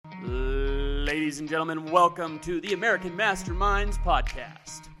Ladies and gentlemen, welcome to the American Masterminds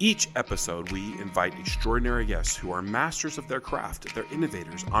podcast. Each episode, we invite extraordinary guests who are masters of their craft. They're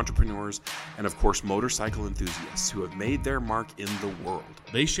innovators, entrepreneurs, and of course, motorcycle enthusiasts who have made their mark in the world.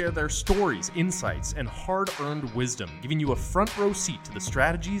 They share their stories, insights, and hard-earned wisdom, giving you a front row seat to the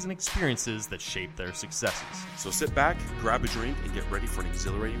strategies and experiences that shape their successes. So sit back, grab a drink, and get ready for an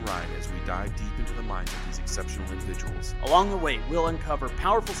exhilarating ride as we dive deep into the minds of these exceptional individuals. Along the way, we'll uncover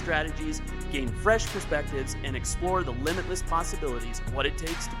powerful strategies, gain fresh perspectives, and explore the limitless possibilities of what it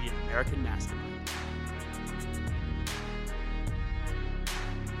takes to be an American mastermind.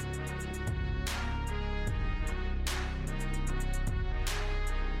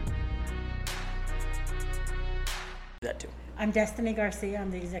 That too. I'm Destiny Garcia.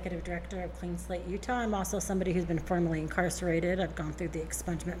 I'm the Executive Director of Clean Slate, Utah. I'm also somebody who's been formerly incarcerated. I've gone through the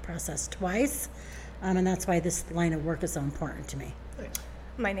expungement process twice, and that's why this line of work is so important to me. Thanks.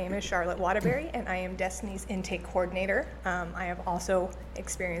 My name is Charlotte Waterbury, and I am Destiny's intake coordinator. I have also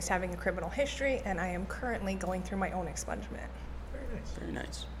experienced having a criminal history, and I am currently going through my own expungement. Very nice. Very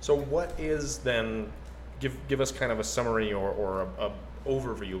nice. So what is then, give us kind of a summary or a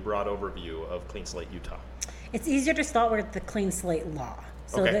overview, broad overview of Clean Slate Utah. It's easier to start with the Clean Slate law.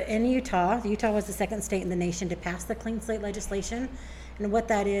 So in Utah was the second state in the nation to pass the Clean Slate legislation. And what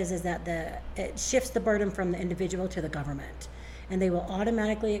that is that it shifts the burden from the individual to the government. And they will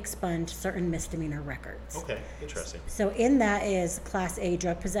automatically expunge certain misdemeanor records. Okay, interesting. So in that is Class A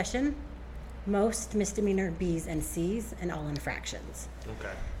drug possession, most misdemeanor Bs and Cs, and all infractions.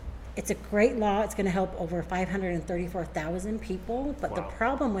 Okay. It's a great law. It's going to help over 534,000 people. But the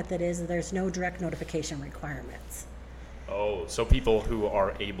problem with it is that there's no direct notification requirements. Oh, so people who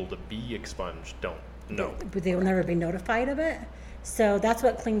are able to be expunged don't know. But they will never be notified of it. So that's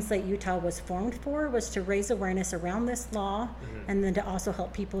what Clean Slate Utah was formed for, was to raise awareness around this law, and then to also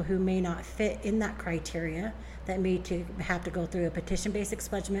help people who may not fit in that criteria, that may have to go through a petition-based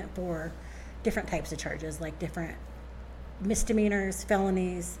expungement for different types of charges, like different misdemeanors,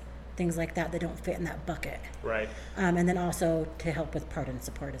 felonies, things like that don't fit in that bucket. Right. And then also to help with pardon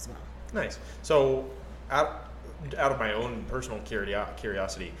support as well. Nice. So out of my own personal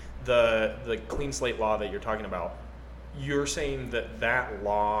curiosity, the Clean Slate law that you're talking about, you're saying that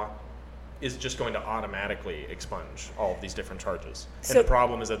law is just going to automatically expunge all of these different charges. And the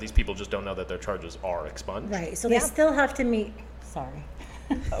problem is that these people just don't know that their charges are expunged. Right. So they still have to meet, sorry.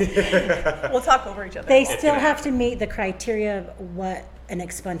 We'll talk over each other. They still have to meet the criteria of what an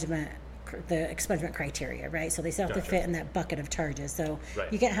expungement criteria, right? So they still have to fit in that bucket of charges. So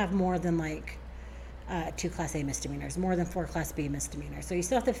you can't have more than 2 Class A misdemeanors, more than 4 Class B misdemeanors. So you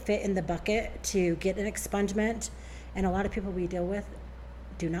still have to fit in the bucket to get an expungement. And a lot of people we deal with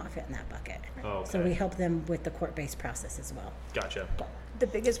do not fit in that bucket. Oh, okay. So we help them with the court-based process as well. Gotcha. The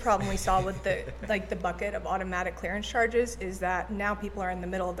biggest problem we saw with the bucket of automatic clearance charges is that now people are in the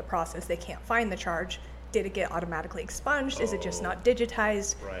middle of the process. They can't find the charge. Did it get automatically expunged? Is it just not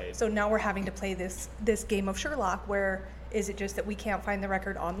digitized? Right. So now we're having to play this game of Sherlock, where is it just that we can't find the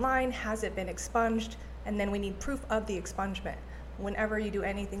record online? Has it been expunged? And then we need proof of the expungement. Whenever you do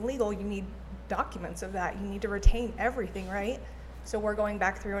anything legal, you need documents of that. You need to retain everything, right? So we're going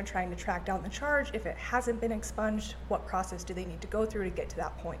back through and trying to track down the charge. If it hasn't been expunged, what process do they need to go through to get to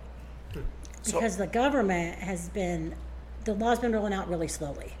that point? Because the government the law's been rolling out really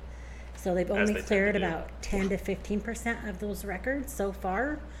slowly. So they've only cleared about 10 to 15% of those records so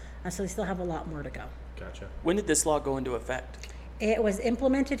far. So they still have a lot more to go. Gotcha. When did this law go into effect? It was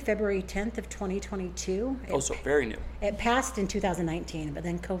implemented February 10th of 2022. So very new. It passed in 2019, but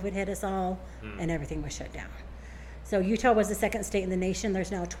then COVID hit us all and everything was shut down. So Utah was the second state in the nation.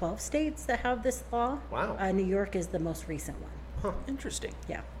 There's now 12 states that have this law. Wow. New York is the most recent one. Huh. Interesting.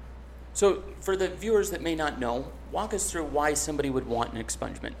 Yeah. So for the viewers that may not know, walk us through why somebody would want an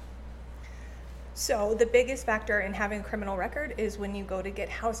expungement. So the biggest factor in having a criminal record is when you go to get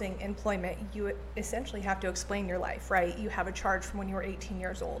housing, employment, you essentially have to explain your life, right? You have a charge from when you were 18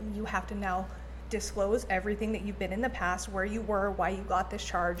 years old. You have to now disclose everything that you've been in the past, where you were, why you got this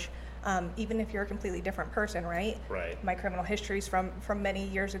charge, even if you're a completely different person, right? Right. My criminal history is from many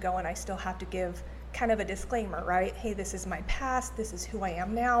years ago, and I still have to give kind of a disclaimer, right? Hey, this is my past, this is who I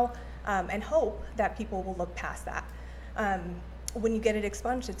am now, and hope that people will look past that. When you get it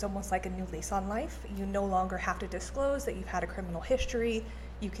expunged, it's almost like a new lease on life. You no longer have to disclose that you've had a criminal history.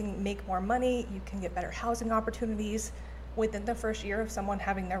 You can make more money. You can get better housing opportunities. Within the first year of someone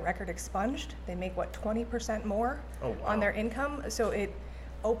having their record expunged, they make, 20% more on their income. So it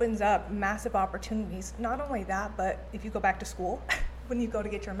opens up massive opportunities. Not only that, but if you go back to school, when you go to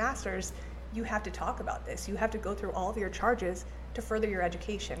get your master's, you have to talk about this. You have to go through all of your charges to further your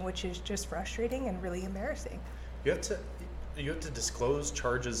education, which is just frustrating and really embarrassing. You have to disclose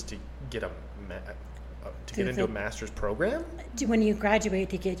charges to get into a master's program? When you graduate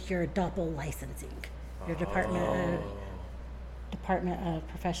to get your double licensing, your Department of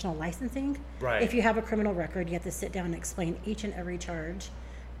Professional Licensing. Right. If you have a criminal record, you have to sit down and explain each and every charge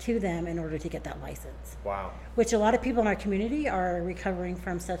to them in order to get that license. Wow. Which a lot of people in our community are recovering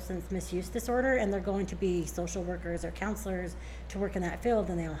from substance misuse disorder, and they're going to be social workers or counselors to work in that field,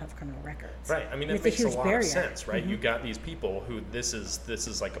 and they all have criminal records. Right. I mean, it makes a lot of sense, right? You got these people who this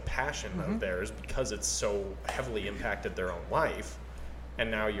is like a passion of theirs because it's so heavily impacted their own life, and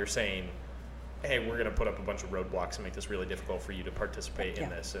now you're saying, hey, we're going to put up a bunch of roadblocks and make this really difficult for you to participate in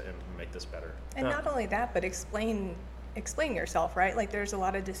this and make this better. And not only that, but explain yourself, right? Like, there's a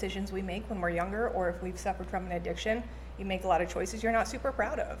lot of decisions we make when we're younger, or if we've suffered from an addiction, you make a lot of choices you're not super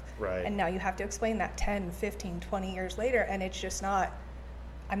proud of. Right. And now you have to explain that 10, 15, 20 years later, and it's just not,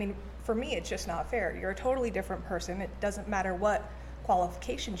 I mean, for me, it's just not fair. You're a totally different person. It doesn't matter what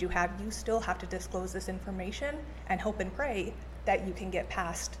qualifications you have, you still have to disclose this information and hope and pray that you can get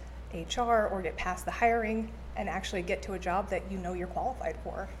past HR or get past the hiring and actually get to a job that you know you're qualified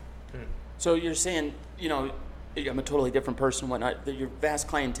for. So you're saying, you know, I'm a totally different person, whatnot. Your vast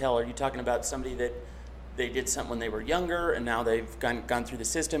clientele, are you talking about somebody that they did something when they were younger and now they've gone through the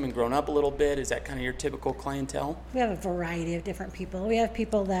system and grown up a little bit? Is that kind of your typical clientele? We have a variety of different people. We have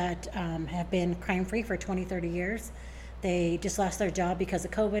people that have been crime-free for 20, 30 years. They just lost their job because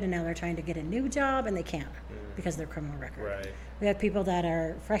of COVID, and now they're trying to get a new job, and they can't because of their criminal record. Right. We have people that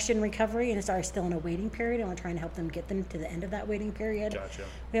are fresh in recovery and are still in a waiting period, and we're trying to help them get them to the end of that waiting period. Gotcha.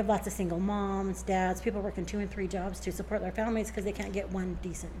 We have lots of single moms, dads, people working 2 and 3 jobs to support their families because they can't get one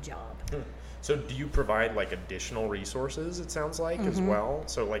decent job. So do you provide like additional resources, it sounds like, as well?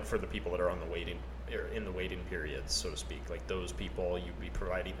 So like for the people that are on the waiting, or in the waiting periods, so to speak, like those people, you'd be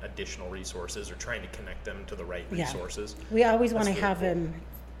providing additional resources or trying to connect them to the right resources? Yeah. We always want to That's really have cool. them,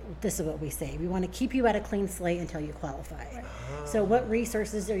 this is what we say, we want to keep you at a clean slate until you qualify. So what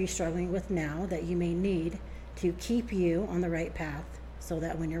resources are you struggling with now that you may need to keep you on the right path so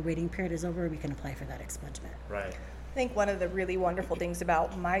that when your waiting period is over, we can apply for that expungement? Right. I think one of the really wonderful things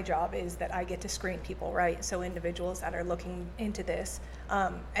about my job is that I get to screen people, right? So individuals that are looking into this,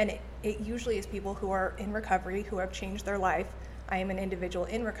 and it usually is people who are in recovery, who have changed their life. I am an individual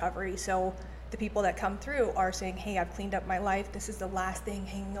in recovery, so the people that come through are saying, hey, I've cleaned up my life, this is the last thing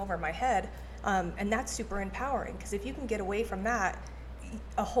hanging over my head, and that's super empowering, because if you can get away from that,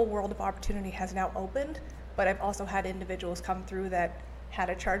 a whole world of opportunity has now opened. But I've also had individuals come through that had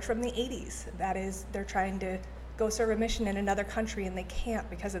a charge from the 80s. That is, they're trying to go serve a mission in another country and they can't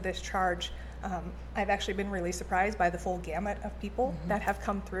because of this charge. I've actually been really surprised by the full gamut of people that have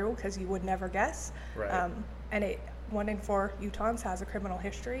come through, because you would never guess. Right. And 1 in 4 Utahns has a criminal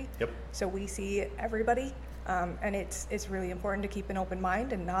history. Yep. So we see everybody, and it's really important to keep an open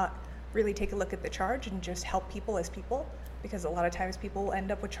mind and not really take a look at the charge and just help people as people, because a lot of times people will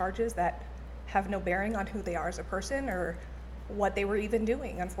end up with charges that have no bearing on who they are as a person or what they were even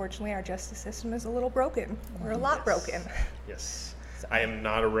doing. Unfortunately, our justice system is a little broken. We're a lot broken. Yes. I am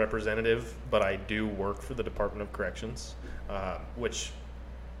not a representative, but I do work for the Department of Corrections, which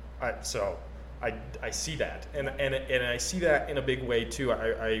I see that, and I see that in a big way too.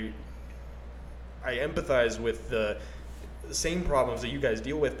 I empathize with the same problems that you guys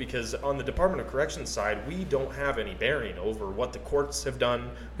deal with, because on the Department of Corrections side, we don't have any bearing over what the courts have done.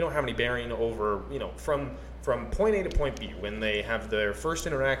 We don't have any bearing over, from point A to point B, when they have their first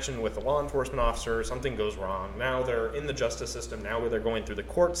interaction with a law enforcement officer, something goes wrong. Now they're in the justice system. Now they're going through the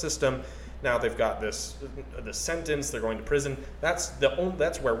court system. Now they've got the sentence. They're going to prison. That's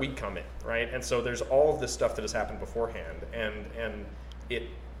where we come in, right? And so there's all of this stuff that has happened beforehand, and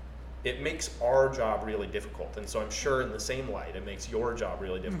it makes our job really difficult. And so I'm sure in the same light, it makes your job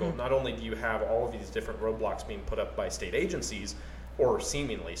really difficult. Not only do you have all of these different roadblocks being put up by state agencies, or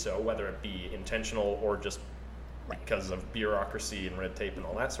seemingly so, whether it be intentional or just because of bureaucracy and red tape and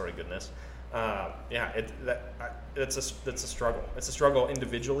all that sort of goodness. It's a struggle. It's a struggle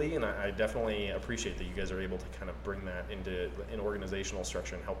individually, and I definitely appreciate that you guys are able to kind of bring that into an organizational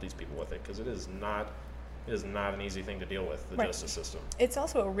structure and help these people with it, because it is not an easy thing to deal with, the justice system. It's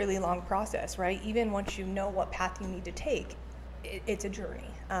also a really long process, right? Even once you know what path you need to take, it's a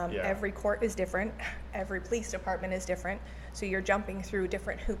journey. Every court is different. Every police department is different. So you're jumping through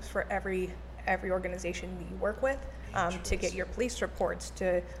different hoops for every organization that you work with, to get your police reports,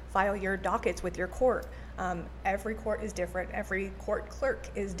 to file your dockets with your court. Every court is different. Every court clerk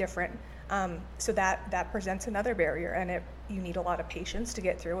is different. So that presents another barrier, and you need a lot of patience to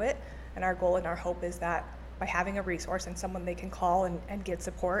get through it. And our goal and our hope is that by having a resource and someone they can call and get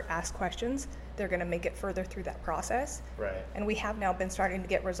support, ask questions, they're going to make it further through that process. Right. And we have now been starting to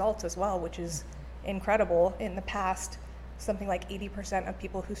get results as well, which is incredible. In the past, something like 80% of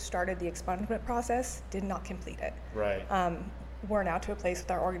people who started the expungement process did not complete it. Right. We're now to a place with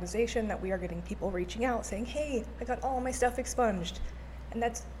our organization that we are getting people reaching out saying, hey, I got all my stuff expunged. And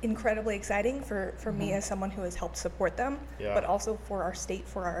that's incredibly exciting for me as someone who has helped support them, but also for our state,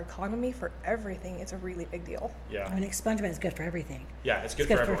 for our economy, for everything. It's a really big deal. Yeah. I mean, expungement is good for everything. Yeah, it's good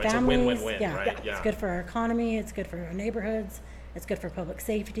It's for good for everyone. families. It's a win-win-win, Yeah. right? Yeah. It's good for our economy. It's good for our neighborhoods. It's good for public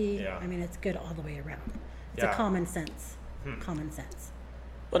safety. Yeah. I mean, it's good all the way around. It's Yeah. a common sense. Common sense.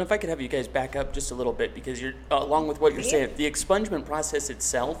 Well, if I could have you guys back up just a little bit, because you're along with what you're saying, the expungement process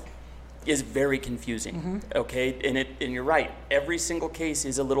itself is very confusing. Okay, and you're right. Every single case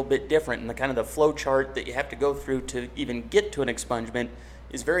is a little bit different, and the kind of the flow chart that you have to go through to even get to an expungement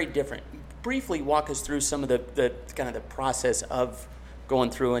is very different. Briefly walk us through some of the kind of the process of going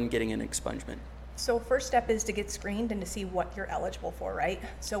through and getting an expungement. So first step is to get screened and to see what you're eligible for, right?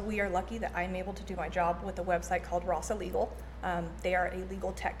 So we are lucky that I'm able to do my job with a website called Rasa Legal. They are a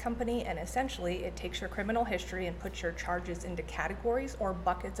legal tech company, and essentially it takes your criminal history and puts your charges into categories or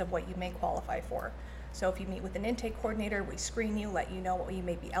buckets of what you may qualify for. So if you meet with an intake coordinator, we screen you, let you know what you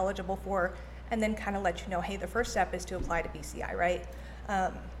may be eligible for, and then kind of let you know, hey, the first step is to apply to BCI, right?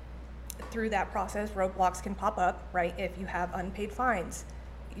 Through that process, roadblocks can pop up, right? If you have unpaid fines,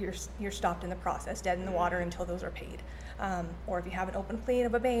 you're stopped in the process, dead in the water until those are paid. Or if you have an open plea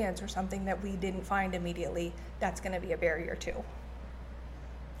of abeyance or something that we didn't find immediately, that's going to be a barrier too.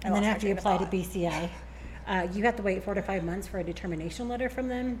 And then after you apply to BCI, you have to wait 4 to 5 months for a determination letter from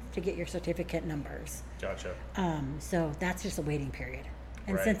them to get your certificate numbers. Gotcha. So that's just a waiting period.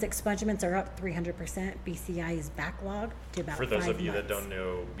 And Right. since expungements are up 300%, BCI is backlogged to about 5 For those months. of you that don't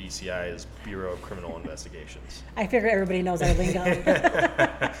know, BCI is Bureau of Criminal Investigations. I figure everybody knows our lingo.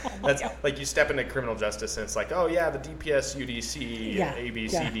 That's like you step into criminal justice and it's like, oh yeah, the DPS, UDC, Yeah, A, B,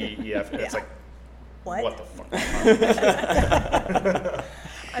 yeah. C, D, E, F. And it's like, What? the fuck?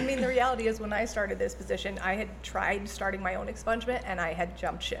 I mean, the reality is when I started this position, I had tried starting my own expungement and I had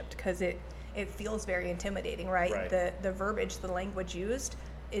jumped shipped because it feels very intimidating, right? Right. The verbiage, the language used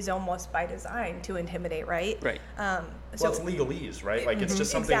is almost by design to intimidate, right? Right. Well, it's legalese, right? Like it's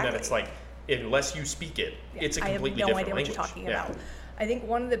just something that it's like, unless you speak it, it's a completely I have no different idea language. what you're talking Yeah. about. I think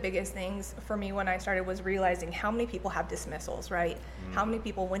one of the biggest things for me when I started was realizing how many people have dismissals, right? How many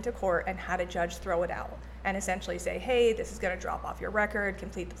people went to court and had a judge throw it out and essentially say, hey, this is going to drop off your record,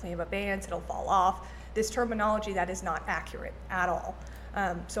 complete the plea of abeyance, it'll fall off. This terminology that is not accurate at all.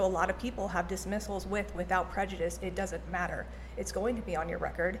 So a lot of people have dismissals without prejudice. It doesn't matter. It's going to be on your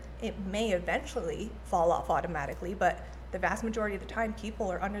record. It may eventually fall off automatically, but the vast majority of the time people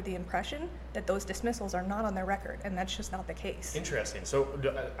are under the impression that those dismissals are not on their record, and that's just not the case. Interesting. So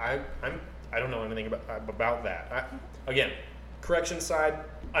I don't know anything about that. Again, correction side,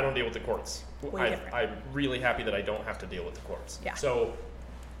 I don't deal with the courts. Way different. I'm really happy that I don't have to deal with the courts. Yeah. So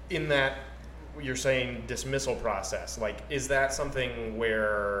in that, you're saying dismissal process, like, is that something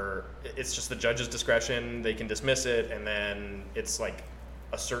where it's just the judge's discretion, they can dismiss it, and then it's like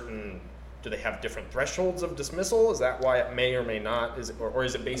a certain, do they have different thresholds of dismissal? Is that why it may or may not, or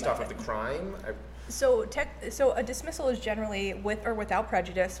is it based off of the crime? So a dismissal is generally with or without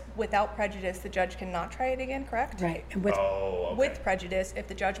prejudice. Without prejudice, the judge cannot try it again, correct? Right. And with, Okay. With prejudice, if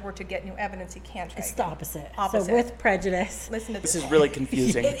the judge were to get new evidence, he can try it's it the again. opposite. Opposite. So with prejudice, Listen to This is really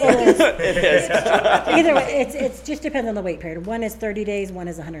confusing. it is. Either way, it's just depends on the wait period. One is 30 days, one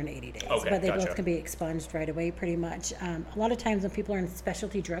is 180 days. Okay, but they gotcha. both can be expunged right away, pretty much. A lot of times when people are in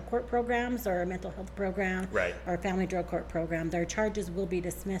specialty drug court programs or a mental health program Right. or a family drug court program, their charges will be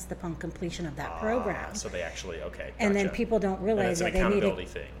dismissed upon completion of that program. So they actually, okay. And then gotcha. people don't And realize it's an that they need accountability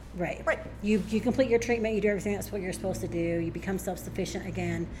to. thing. Right. Right. You complete your treatment, you do everything that's what you're supposed to do, you become self-sufficient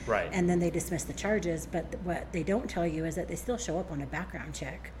again. Right. And then they dismiss the charges, but what they don't tell you is that they still show up on a background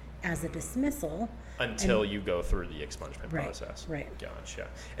check as a dismissal. Until you go through the expungement Right, process. right. Gotcha.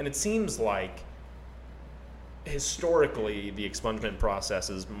 And it seems like historically the expungement process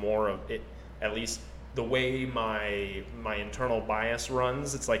is more of it, at least the way my internal bias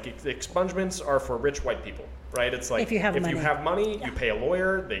runs. It's like expungements are for rich white people, right? It's like If you have money. you pay a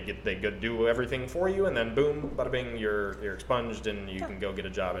lawyer, they go do everything for you, and then boom, bada bing, you're expunged, and you can go get a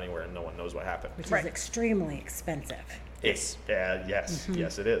job anywhere, and no one knows what happened. Which Right. is extremely expensive. Yes, Mm-hmm.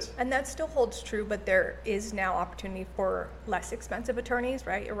 yes, it is. And that still holds true, but there is now opportunity for less expensive attorneys,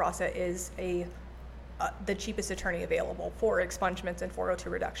 right? ERASA is a the cheapest attorney available for expungements and 402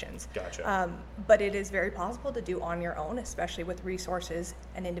 reductions. Gotcha. But it is very possible to do on your own, especially with resources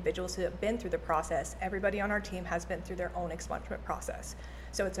and individuals who have been through the process. Everybody on our team has been through their own expungement process.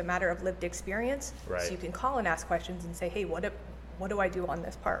 So it's a matter of lived experience. Right. So you can call and ask questions and say, hey, what do I do on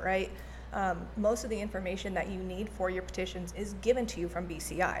this part, right? Most of the information that you need for your petitions is given to you from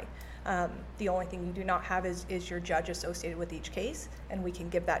BCI. The only thing you do not have is your judge associated with each case, and we can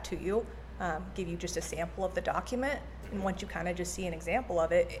give that to you, give you just a sample of the document. And once you kind of just see an example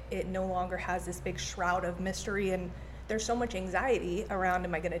of it, it no longer has this big shroud of mystery, and there's so much anxiety around,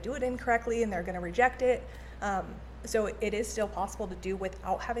 am I going to do it incorrectly and they're going to reject it? So it is still possible to do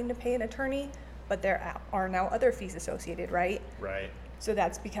without having to pay an attorney, but there are now other fees associated, right? Right. So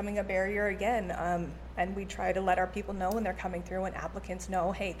that's becoming a barrier again. And we try to let our people know when they're coming through, and applicants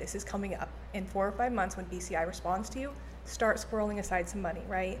know, hey, this is coming up. In 4 or 5 months when BCI responds to you, start squirreling aside some money,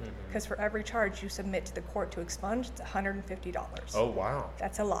 right? Because for every charge you submit to the court to expunge, it's $150. Oh, wow.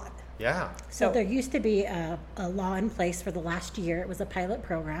 That's a lot. Yeah. So there used to be a law in place for the last year. It was a pilot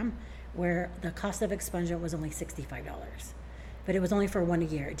program where the cost of expungement was only $65, but it was only for 1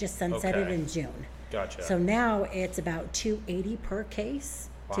 year. It just sunsetted Okay. in June. Gotcha. So now it's about $280 per case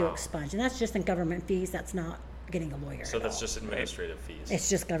to Wow. expunge, and that's just in government fees. That's not getting a lawyer. So at that's all. just administrative fees. It's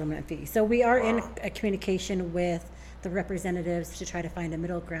just government fees. So we are in Wow. a communication with the representatives to try to find a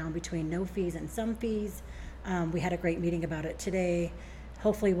middle ground between no fees and some fees. We had a great meeting about it today.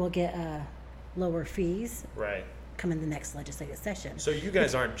 Hopefully we'll get lower fees Right. come in the next legislative session. So you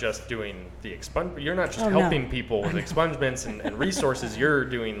guys aren't just doing the you're not just Oh, no. helping people with expungements and resources. You're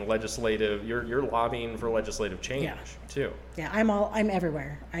doing legislative. You're lobbying for legislative change Yeah. too. Yeah, I'm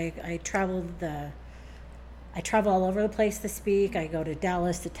everywhere. I travel all over the place to speak. I go to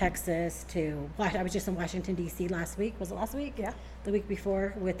Dallas, to Texas, I was just in Washington, D.C. last week. Was it last week? Yeah. The week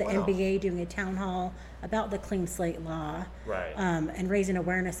before, with the Wow. NBA doing a town hall about the Clean Slate law. Right. And raising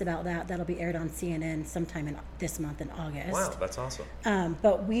awareness about that. That'll be aired on CNN sometime this month in August. Wow, that's awesome.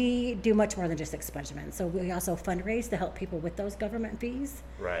 But we do much more than just expungement. So we also fundraise to help people with those government fees.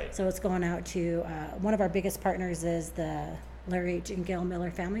 Right. So it's going out to, one of our biggest partners is the Larry H. and Gail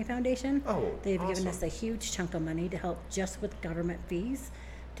Miller Family Foundation. Oh, They've given awesome. us a huge chunk of money to help just with government fees,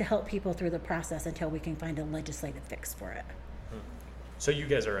 to help people through the process until we can find a legislative fix for it. So you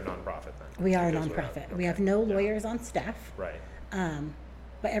guys are a nonprofit then? We are a It goes without- nonprofit. We okay. have no Yeah. lawyers on staff, Right.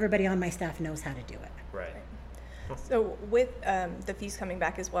 but everybody on my staff knows how to do it. Right. So with the fees coming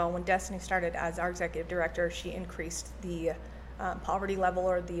back as well, when Destiny started as our executive director, she increased the poverty level,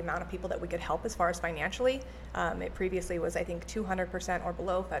 or the amount of people that we could help as far as financially. It previously was, I think, 200% or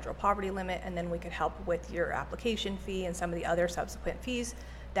below federal poverty limit, and then we could help with your application fee and some of the other subsequent fees.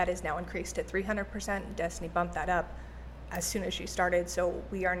 That is now increased to 300%. Destiny bumped that up as soon as she started, so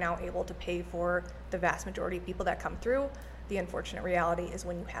we are now able to pay for the vast majority of people that come through. The unfortunate reality is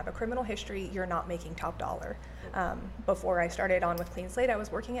when you have a criminal history, you're not making top dollar. Before I started on with Clean Slate, I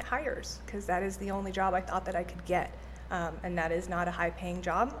was working at Hires, because that is the only job I thought that I could get. And that is not a high-paying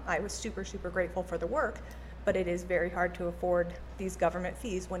job. I was super, super grateful for the work, but it is very hard to afford these government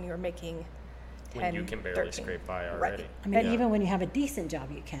fees when you're making 10, When you can barely 13. scrape by Right. already. I mean, Yeah. even when you have a decent job,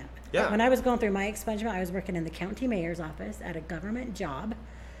 you can't. Yeah. When I was going through my expungement, I was working in the county mayor's office at a government job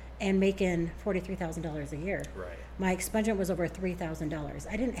and making $43,000 a year. Right. My expungement was over $3,000.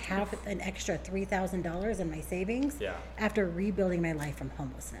 I didn't have an extra $3,000 in my savings Yeah. after rebuilding my life from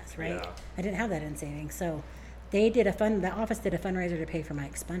homelessness, right? Yeah. I didn't have that in savings. So the office did a fundraiser to pay for my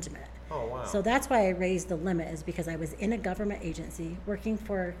expungement. Oh, wow. So that's why I raised the limit, is because I was in a government agency working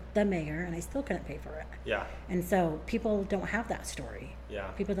for the mayor and I still couldn't pay for it. Yeah. And so people don't have that story. Yeah.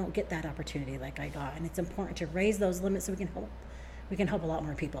 People don't get that opportunity like I got, and it's important to raise those limits so we can help a lot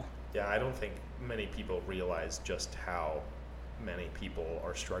more people. Yeah, I don't think many people realize just how many people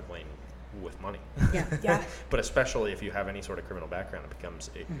are struggling with money. Yeah. Yeah. But especially if you have any sort of criminal background, it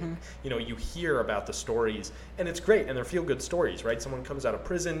becomes, you hear about the stories, and it's great, and they're feel-good stories, right? Someone comes out of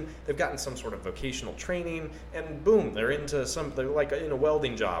prison, they've gotten some sort of vocational training, and boom, they're like in a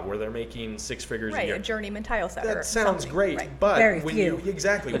welding job where they're making 6 figures a Right, year. a journeyman tile setter. That sounds something, great, right. but Very when few.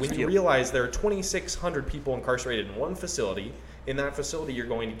 when you realize there are 2,600 people incarcerated in one facility, in that facility you're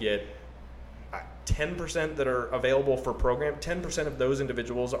going to get 10% that are available for program. 10% of those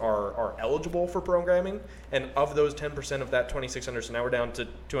individuals are eligible for programming, and of those 10% of that 2,600, so now we're down to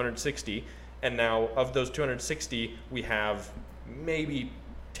 260, and now of those 260, we have maybe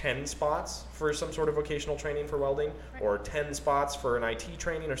 10 spots for some sort of vocational training for welding, or 10 spots for an IT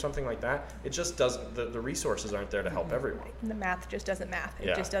training or something like that. It just doesn't, the resources aren't there to help everyone. The math just doesn't math. It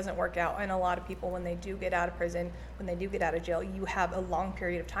Yeah. just doesn't work out. And a lot of people, when they do get out of prison, when they do get out of jail, you have a long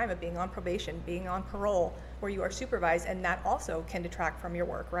period of time of being on probation, being on parole, where you are supervised, and that also can detract from your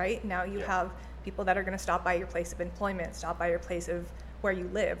work, right? Now you Yeah. have people that are going to stop by your place of employment, stop by your place of where you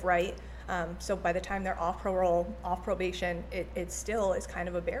live, right? So by the time they're off parole, off probation, it still is kind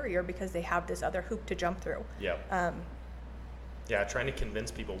of a barrier because they have this other hoop to jump through. Yeah. Yeah, trying to convince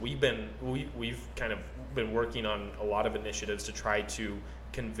people. We've kind of been working on a lot of initiatives to try to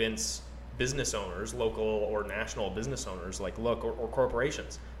convince business owners, local or national business owners, like, look, or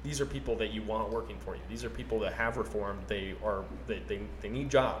corporations. These are people that you want working for you. These are people that have reformed. They need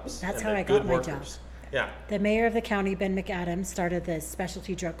jobs. That's and how they're I good got my workers. job. Yeah. The mayor of the county, Ben McAdams, started the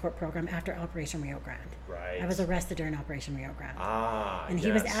specialty drug court program after Operation Rio Grande. Right. I was arrested during Operation Rio Grande. And yes.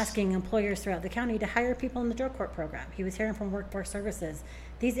 he was asking employers throughout the county to hire people in the drug court program. He was hearing from Workforce Services.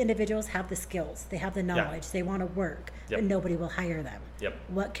 These individuals have the skills, they have the knowledge, they want to work, Yep. but nobody will hire them. Yep.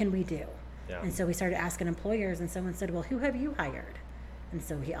 What can we do? Yeah. And so we started asking employers, and someone said, well, who have you hired? And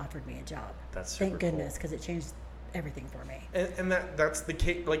so he offered me a job. That's Thank super cool. goodness, because it changed everything for me. And that's the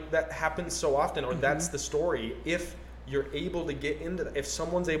case, like, that happens so often, or that's the story. If you're able to get into that, if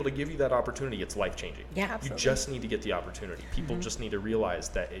someone's able to give you that opportunity, it's life-changing. Yeah. You Absolutely. just need to get the opportunity. People just need to realize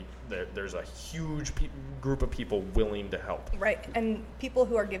that there's a huge group of people willing to help. Right, and people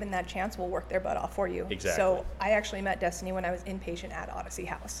who are given that chance will work their butt off for you. Exactly. So I actually met Destiny when I was inpatient at Odyssey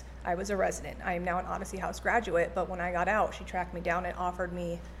House. I was a resident. I am now an Odyssey House graduate, but when I got out, she tracked me down and offered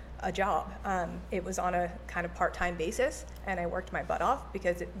me a job. It was on a kind of part-time basis, and I worked my butt off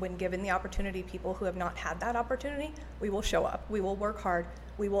because when given the opportunity, people who have not had that opportunity, we will show up, we will work hard,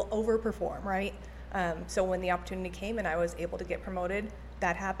 we will overperform, right? So when the opportunity came and I was able to get promoted,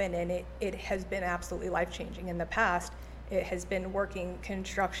 that happened, and it has been absolutely life-changing. In the past, it has been working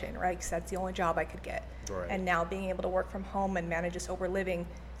construction, right? Because that's the only job I could get. Right. And now being able to work from home and manage a sober living,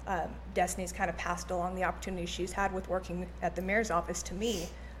 Destiny's kind of passed along the opportunities she's had with working at the mayor's office to me.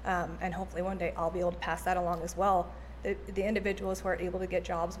 And hopefully one day I'll be able to pass that along as well. The individuals who are able to get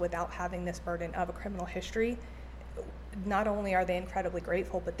jobs without having this burden of a criminal history, not only are they incredibly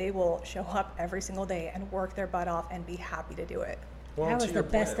grateful, but they will show up every single day and work their butt off and be happy to do it. Well, I to was your the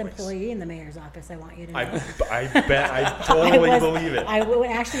point, best anyways. employee in the mayor's office, I want you to know. I bet, I totally believe it.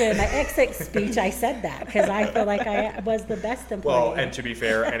 Actually, in my exit speech, I said that because I feel like I was the best employee. Well, and to be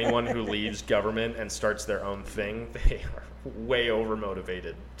fair, anyone who leaves government and starts their own thing, they are way over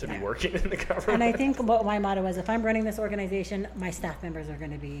motivated to be working in the government. And I think what my motto is, if I'm running this organization, my staff members are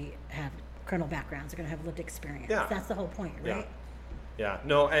going to have criminal backgrounds, are going to have lived experience. Yeah. That's the whole point, right? Yeah.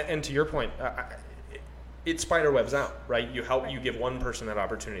 No, and to your point, it spider webs out, right? You give one person that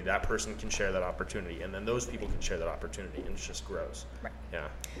opportunity, that person can share that opportunity, and then those people can share that opportunity, and it just grows. Right. Yeah.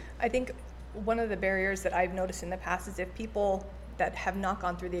 I think one of the barriers that I've noticed in the past is if people that have not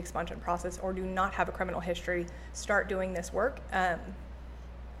gone through the expungement process or do not have a criminal history start doing this work, I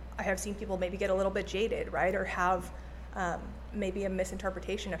have seen people maybe get a little bit jaded, right? Or have maybe a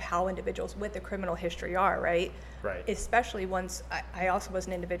misinterpretation of how individuals with a criminal history are, right? Right. Especially once, I also was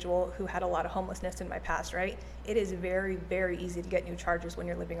an individual who had a lot of homelessness in my past, right? It is very, very easy to get new charges when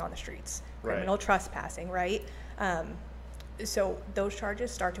you're living on the streets. Right. Criminal trespassing, right? So those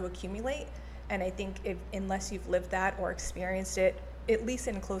charges start to accumulate, and I think unless you've lived that or experienced it, at least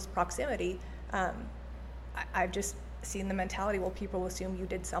in close proximity, I've just seen the mentality, well, people assume you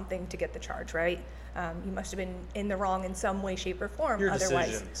did something to get the charge, right? You must have been in the wrong in some way, shape, or form. Your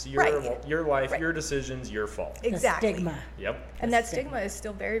Otherwise, decisions, right. your life, Right. your decisions, your fault. Exactly. The stigma. Yep. And that stigma is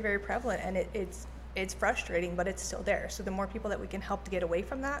still very, very prevalent, and it's frustrating, but it's still there. So the more people that we can help to get away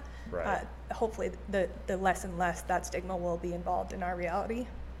from that, Right. hopefully the less and less that stigma will be involved in our reality.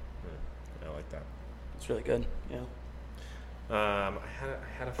 I like that. It's really good. Yeah. I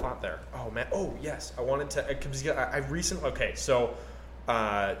had a thought there. Oh man. Oh yes. I wanted to. Cause I recently. Okay. So,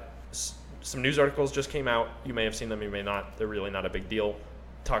 some news articles just came out. You may have seen them. You may not. They're really not a big deal.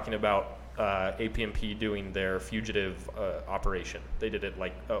 Talking about APMP doing their fugitive operation. They did it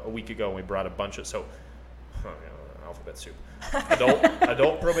like a week ago. And we brought a bunch of alphabet soup.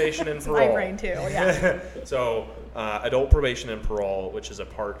 Adult probation and parole. My brain too. Yeah. So, adult probation and parole, which is a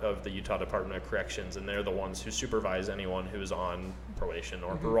part of the Utah Department of Corrections, and they're the ones who supervise anyone who's on probation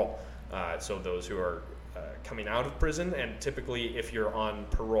or parole. So those who are coming out of prison, and typically if you're on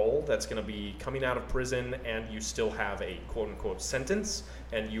parole, that's going to be coming out of prison and you still have a quote-unquote sentence,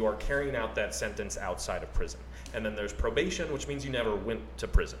 and you are carrying out that sentence outside of prison. And then there's probation, which means you never went to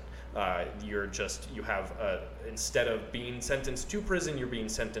prison. Instead of being sentenced to prison, you're being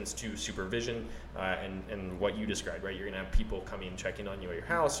sentenced to supervision, and what you described, right? You're going to have people coming checking on you at your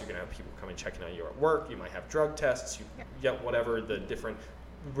house. You're going to have people coming checking on you at work. You might have drug tests. Whatever the different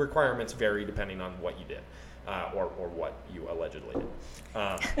requirements vary depending on what you did, or what you allegedly did.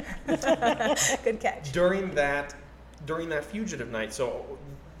 Good catch. During that fugitive night, so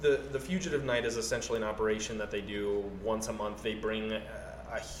the fugitive night is essentially an operation that they do once a month. They bring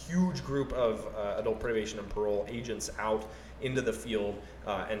a huge group of adult probation and parole agents out into the field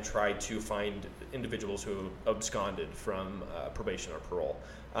and try to find individuals who have absconded from probation or parole.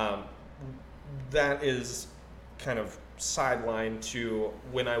 That is kind of sidelined to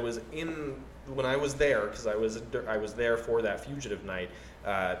when I was there, because I was there for that fugitive night.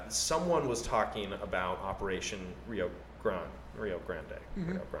 Someone was talking about Operation Rio Grande.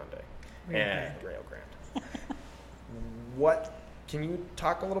 What? Can you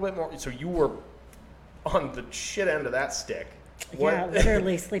talk a little bit more? So you were on the shit end of that stick. What? Yeah,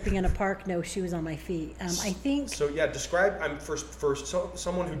 literally sleeping in a park, no shoes on my feet. I think. So yeah, describe.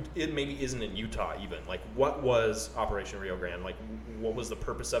 Someone who maybe isn't in Utah even. Like, what was Operation Rio Grande? Like, what was the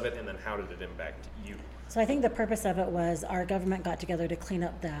purpose of it, and then how did it impact you? So I think the purpose of it was our government got together to clean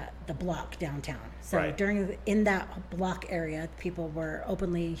up the block downtown. So right. in that block area, people were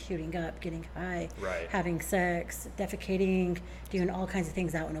openly shooting up, getting high, right. having sex, defecating, doing all kinds of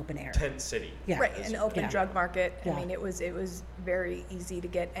things out in open air. Tent city. Yeah. Right, an open drug market. Yeah. I mean, it was very easy to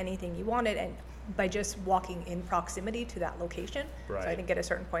get anything you wanted, and by just walking in proximity to that location. Right. So I think at a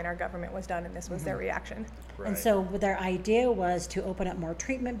certain point our government was done, and this was their reaction. Right. And so their idea was to open up more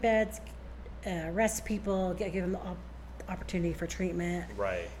treatment beds, arrest people, give them the opportunity for treatment,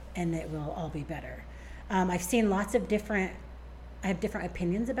 right, and it will all be better. I've seen lots of I have different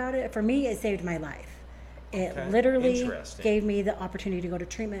opinions about it. For me, it saved my life. It literally gave me the opportunity to go to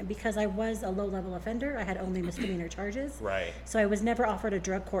treatment because I was a low-level offender. I had only misdemeanor charges. Right. So I was never offered a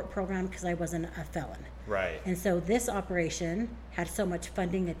drug court program because I wasn't a felon. Right. And so this operation had so much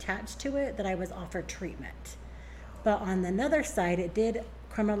funding attached to it that I was offered treatment. But on another side, it did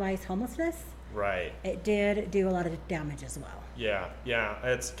criminalize homelessness. Right. It did do a lot of damage as well. Yeah.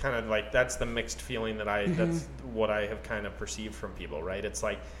 It's kind of like that's the mixed feeling that that's what I have kind of perceived from people, right? It's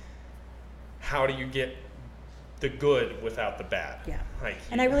like, how do you get the good without the bad? Yeah. Like,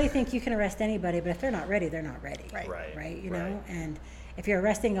 and I really think you can arrest anybody, but if they're not ready, they're not ready. Right. You know? And if you're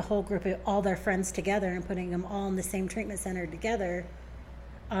arresting a whole group of all their friends together and putting them all in the same treatment center together,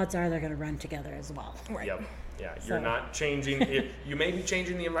 odds are they're going to run together as well. Right. Yep. Yeah. You're not changing it. You may be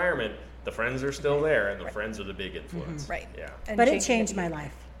changing the environment. The friends are still there, and the friends are the big influence. Right. Yeah. And but it changed my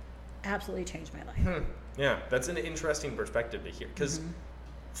life. Absolutely changed my life. Yeah. That's an interesting perspective to hear, because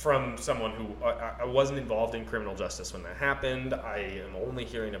from someone who I wasn't involved in criminal justice when that happened, I am only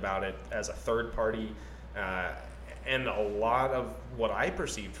hearing about it as a third party, and a lot of what I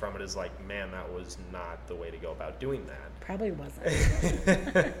perceived from it is like, man, that was not the way to go about doing that. Probably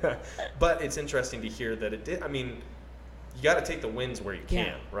wasn't. But it's interesting to hear that it did. I mean, you got to take the wins where you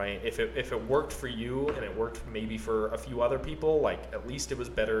can, right? If it worked for you and it worked maybe for a few other people, like, at least it was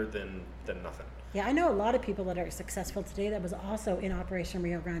better than nothing. Yeah, I know a lot of people that are successful today that was also in Operation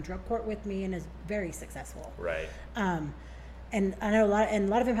Rio Grande Drug Court with me and is very successful. Right. And I know a lot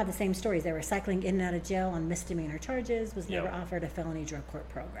of them have the same stories. They were cycling in and out of jail on misdemeanor charges, was never offered a felony drug court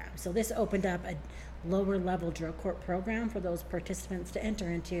program. So this opened up a lower level drug court program for those participants to enter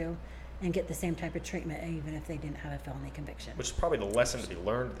into and get the same type of treatment even if they didn't have a felony conviction. Which is probably the lesson to be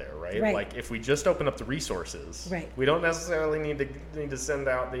learned there, right? Right. Like, if we just open up the resources, right, we don't necessarily need to send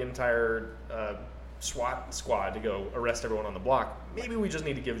out the entire SWAT squad to go arrest everyone on the block. Maybe we just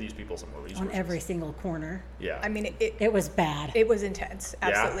need to give these people some more resources. On every single corner. Yeah. I mean, it was bad. It was intense.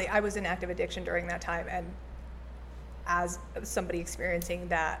 Absolutely. Yeah. I was in active addiction during that time, and as somebody experiencing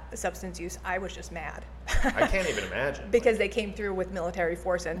that substance use, I was just mad. I can't even imagine. Because they came through with military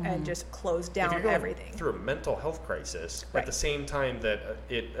force and just closed down if you're going everything. through a mental health crisis, Right. at the same time that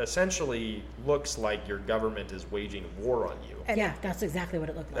it essentially looks like your government is waging war on you. And yeah, that's exactly what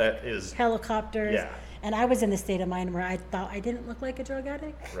it looked like. That is helicopters. Yeah. And I was in the state of mind where I thought I didn't look like a drug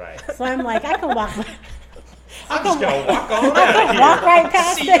addict. right. So I'm like, I can walk. I'm just gonna walk on out of here. Walk right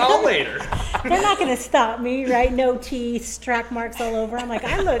past See them. y'all later. They're not going to stop me, right? No teeth, track marks all over. I'm like,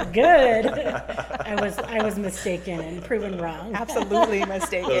 I look good. I was mistaken and proven wrong. Absolutely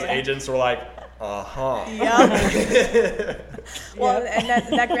mistaken. Those agents were like, Yep. Well, and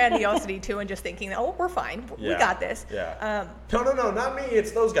that grandiosity too, and just thinking, oh, we're fine, we got this. Yeah. No, not me.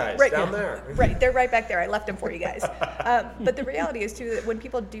 It's those guys down there. Right, they're right back there. I left them for you guys. But the reality is too that when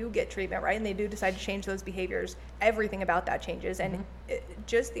people do get treatment, right, and they do decide to change those behaviors, everything about that changes, and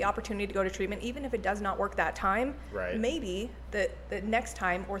just the opportunity to go to treatment, even if it does not work that time, maybe the next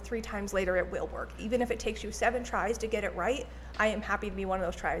time or 3 times later it will work. Even if it takes you 7 tries to get it right, I am happy to be one of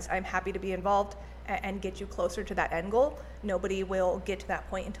those tries. I'm happy to be involved and get you closer to that end goal. Nobody will get to that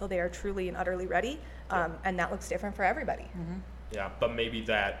point until they are truly and utterly ready, and that looks different for everybody. Yeah, but maybe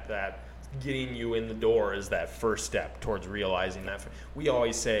that getting you in the door is that first step towards realizing that. We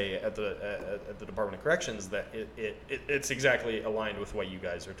always say at the Department of Corrections that it's exactly aligned with what you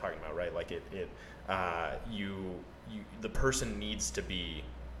guys are talking about, right? Like the person needs to be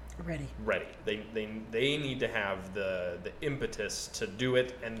ready. They need to have the impetus to do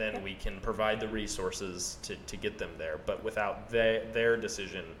it, and then we can provide the resources to get them there. But without their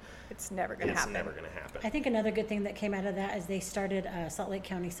decision, it's never going to happen. I think another good thing that came out of that is they started, Salt Lake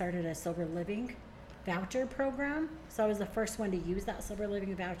County started a sober living voucher program. So I was the first one to use that sober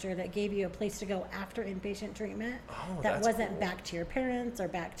living voucher that gave you a place to go after inpatient treatment that wasn't cool. Back to your parents or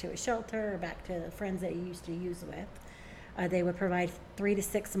back to a shelter or back to the friends that you used to use with. They would provide 3 to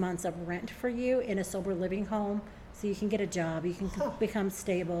 6 months of rent for you in a sober living home, so you can get a job, you can become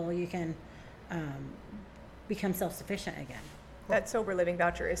stable, you can become self-sufficient again. That sober living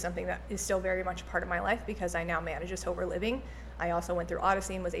voucher is something that is still very much a part of my life because I now manage a sober living. I also went through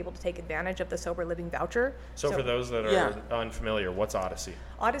Odyssey and was able to take advantage of the sober living voucher. So for those that are unfamiliar, what's Odyssey?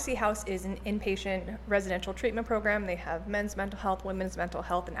 Odyssey House is an inpatient residential treatment program. They have men's mental health, women's mental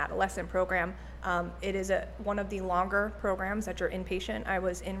health, and adolescent program. It is one of the longer programs that you're inpatient. I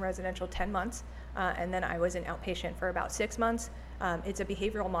was in residential 10 months, and then I was in outpatient for about 6 months. It's a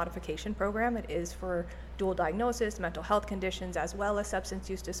behavioral modification program. It is for dual diagnosis, mental health conditions, as well as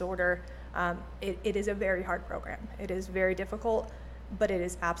substance use disorder. It is a very hard program. It is very difficult, but it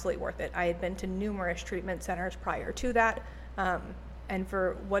is absolutely worth it. I had been to numerous treatment centers prior to that, and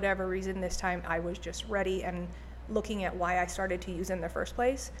for whatever reason this time I was just ready, and looking at why I started to use it in the first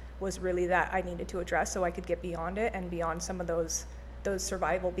place was really that I needed to address so I could get beyond it and beyond some of those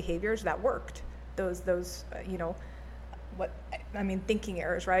survival behaviors that worked. Thinking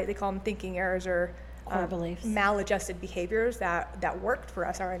errors, right? They call them thinking errors or core beliefs, maladjusted behaviors that worked for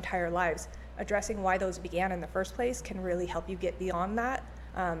us our entire lives. Addressing why those began in the first place can really help you get beyond that.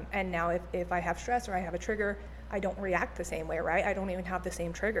 And now if I have stress or I have a trigger, I don't react the same way, right? I don't even have the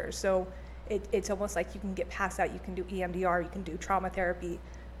same triggers. So it's almost like you can get past that. You can do EMDR, you can do trauma therapy,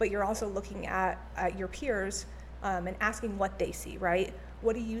 but you're also looking at your peers and asking what they see, right?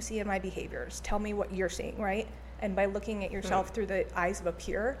 What do you see in my behaviors? Tell me what you're seeing, right? And by looking at yourself through the eyes of a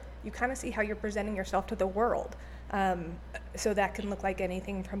peer, you kind of see how you're presenting yourself to the world. So that can look like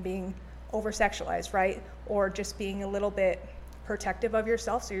anything from being over-sexualized, right? Or just being a little bit protective of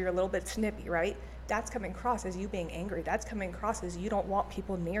yourself, so you're a little bit snippy, right? That's coming across as you being angry. That's coming across as you don't want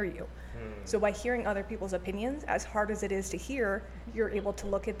people near you. So by hearing other people's opinions, as hard as it is to hear, you're able to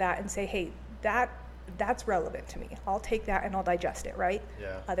look at that and say, hey, that's relevant to me. I'll take that and I'll digest it, right?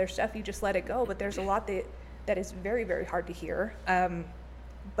 Yeah. Other stuff, you just let it go, but there's a lot that is very, very hard to hear.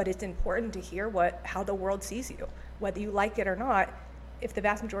 But it's important to hear how the world sees you, whether you like it or not. If the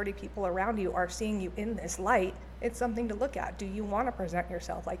vast majority of people around you are seeing you in this light, it's something to look at. Do you want to present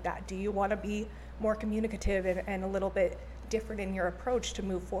yourself like that? Do you want to be more communicative and a little bit different in your approach to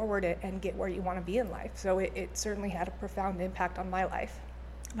move forward and get where you want to be in life? So it certainly had a profound impact on my life.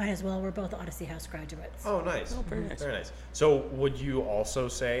 Mine as well. We're both Odyssey House graduates. Oh, nice. Oh, very nice. Very nice. So would you also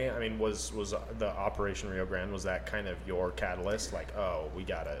say, I mean, was the Operation Rio Grande, was that kind of your catalyst? Like, oh, we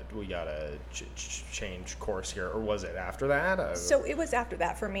gotta change course here, or was it after that? So it was after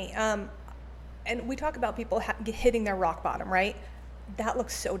that for me. And we talk about people hitting their rock bottom, right? That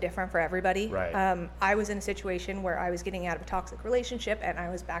looks so different for everybody. Right. I was in a situation where I was getting out of a toxic relationship and I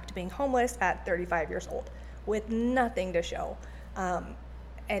was back to being homeless at 35 years old with nothing to show.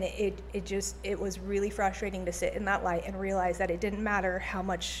 And it was really frustrating to sit in that light and realize that it didn't matter how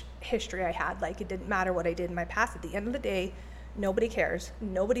much history I had. Like, it didn't matter what I did in my past. At the end of the day, nobody cares.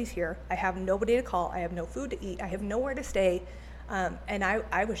 Nobody's here. I have nobody to call. I have no food to eat. I have nowhere to stay. And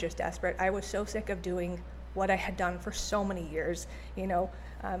I was just desperate. I was so sick of doing what I had done for so many years,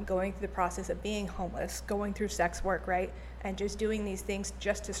 going through the process of being homeless, going through sex work, right? And just doing these things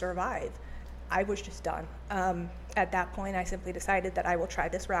just to survive. I was just done. At that point, I simply decided that I will try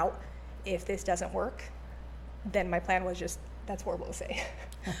this route. If this doesn't work, then my plan was just, that's horrible to say.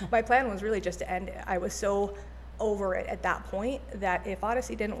 My plan was really just to end it. I was so over it at that point that if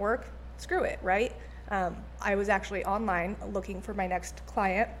Odyssey didn't work, screw it, right? I was actually online looking for my next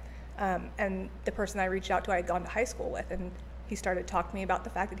client, and the person I reached out to I had gone to high school with, and he started talking to me about the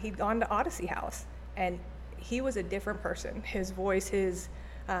fact that he'd gone to Odyssey House, and he was a different person. His voice, his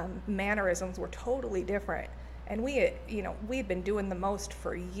mannerisms were totally different, and we had been doing the most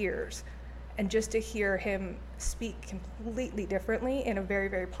for years, and just to hear him speak completely differently in a very,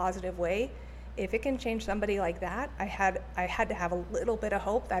 very positive way, if it can change somebody like that, I had to have a little bit of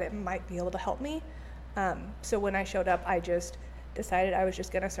hope that it might be able to help me. So when I showed up, I just decided I was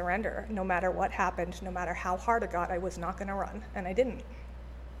just going to surrender. No matter what happened, no matter how hard it got, I was not going to run, and I didn't.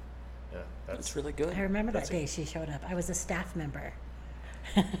 Yeah, That's really good. I remember that day she showed up. I was a staff member.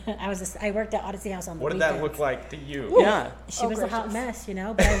 I worked at Odyssey House on the What did weekends. that look like to you? Yeah. She was a hot mess,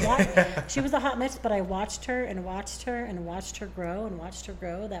 but she was a hot mess, but I watched her and watched her and watched her grow and watched her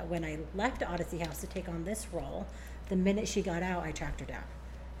grow, that when I left Odyssey House to take on this role, the minute she got out, I tracked her down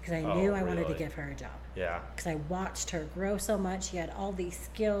because I knew I wanted to give her a job. Yeah. Because I watched her grow so much. She had all these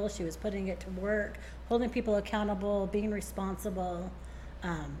skills. She was putting it to work, holding people accountable, being responsible.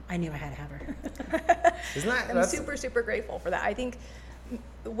 I knew I had to have her. Isn't that? I'm super, super grateful for that. I think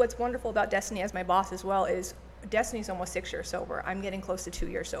what's wonderful about Destiny as my boss as well is Destiny's almost 6 years sober. I'm getting close to 2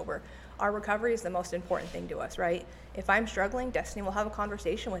 years sober. Our recovery is the most important thing to us, right? If I'm struggling, Destiny will have a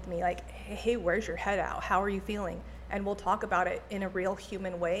conversation with me like, hey, where's your head at? How are you feeling? And we'll talk about it in a real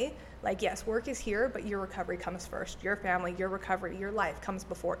human way. Like, yes, work is here, but your recovery comes first. Your family, your recovery, your life comes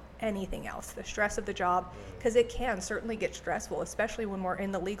before anything else. The stress of the job, because it can certainly get stressful, especially when we're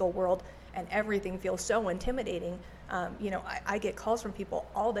in the legal world and everything feels so intimidating. I get calls from people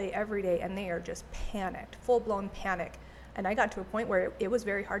all day, every day, and they are just panicked, full-blown panic. And I got to a point where it was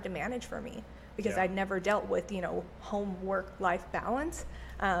very hard to manage for me because I'd never dealt with, home, work, life balance.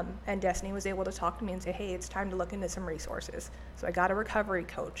 And Destiny was able to talk to me and say, hey, it's time to look into some resources. So I got a recovery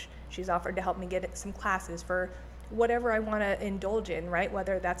coach. She's offered to help me get some classes for whatever I want to indulge in, right?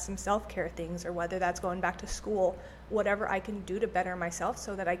 Whether that's some self-care things or whether that's going back to school, whatever I can do to better myself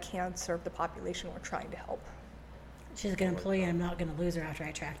so that I can serve the population we're trying to help. She's a good employee. I'm not going to lose her after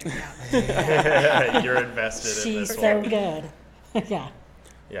I tracked her down. You're invested in this She's one. so good. Yeah.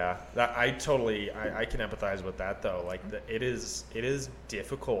 Yeah, I can empathize with that though. Like it is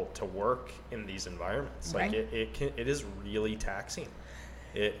difficult to work in these environments. Like Right. it is really taxing.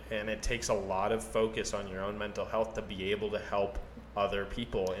 And it takes a lot of focus on your own mental health to be able to help other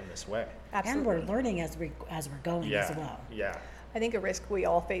people in this way. Absolutely. And we're learning as we're going as well. Yeah. I think a risk we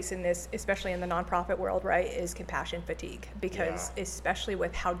all face in this, especially in the nonprofit world, right, is compassion fatigue. Because especially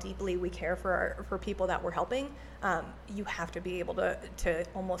with how deeply we care for people that we're helping, you have to be able to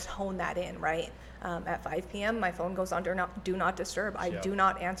almost hone that in, right? At 5 p.m., my phone goes on do not disturb. I do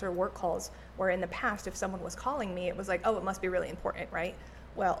not answer work calls. Where in the past, if someone was calling me, it was like, oh, it must be really important, right?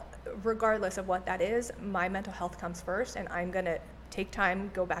 Well, regardless of what that is, my mental health comes first, and I'm going to take time,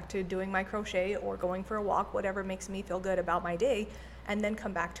 go back to doing my crochet or going for a walk, whatever makes me feel good about my day, and then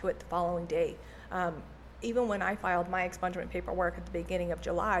come back to it the following day. Even when I filed my expungement paperwork at the beginning of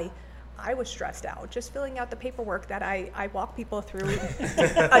July, I was stressed out just filling out the paperwork that I walk people through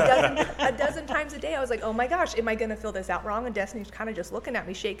a dozen times a day. I was like, oh my gosh, am I going to fill this out wrong? And Destiny's kind of just looking at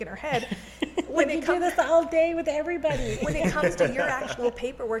me, shaking her head. When you do this all day with everybody. When it comes to your actual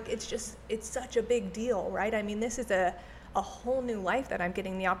paperwork, it's such a big deal, right? I mean, this is a whole new life that I'm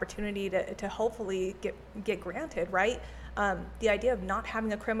getting the opportunity to hopefully get granted, right? The idea of not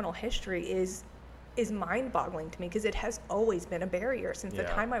having a criminal history is mind-boggling to me because it has always been a barrier since the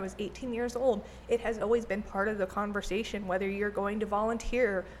time I was 18 years old. It has always been part of the conversation, whether you're going to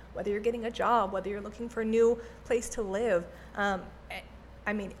volunteer, whether you're getting a job, whether you're looking for a new place to live.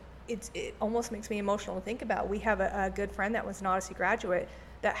 I mean, it almost makes me emotional to think about. We have a good friend that was an Odyssey graduate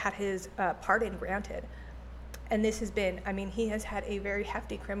that had his pardon granted. And this has been, I mean, he has had a very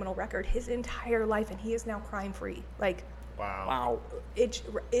hefty criminal record his entire life, and he is now crime-free. Like, wow. It's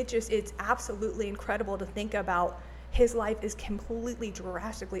absolutely incredible to think about. His life is completely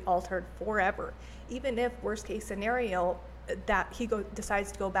drastically altered forever. Even if worst case scenario that he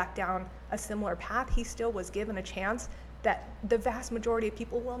decides to go back down a similar path, he still was given a chance that the vast majority of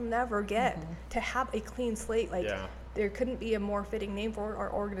people will never get, to have a clean slate. Like, there couldn't be a more fitting name for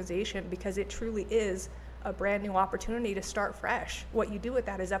our organization because it truly is a brand new opportunity to start fresh. What you do with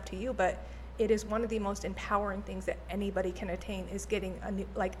that is up to you, but it is one of the most empowering things that anybody can attain is getting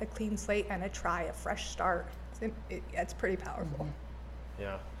a clean slate and a fresh start. It's pretty powerful.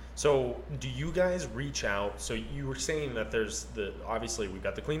 Yeah. So do you guys reach out? So you were saying that there's obviously we've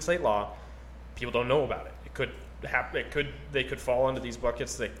got the clean slate law. People don't know about it. It could they could fall into these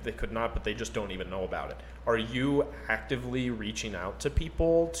buckets. They could not, but they just don't even know about it. Are you actively reaching out to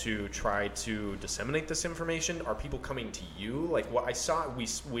people to try to disseminate this information? Are people coming to you? Like what I saw,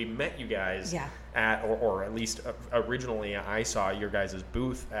 we met you guys at, or at least originally I saw your guys'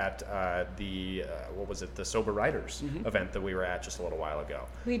 booth at the Sober Riders event that we were at just a little while ago.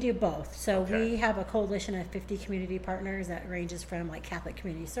 We do both. So we have a coalition of 50 community partners that ranges from like Catholic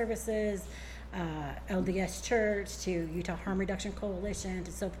Community Services, LDS Church, to Utah Harm Reduction Coalition,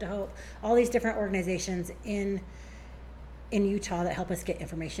 to Soap to Hope, all these different organizations in Utah that help us get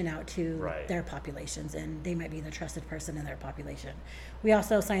information out to their populations, and they might be the trusted person in their population. We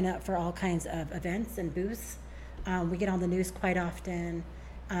also sign up for all kinds of events and booths. We get on the news quite often,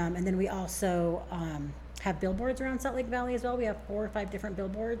 and then we also have billboards around Salt Lake Valley as well. We have 4 or 5 different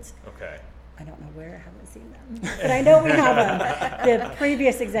billboards. Okay. I don't know where, I haven't seen them. But I know we have the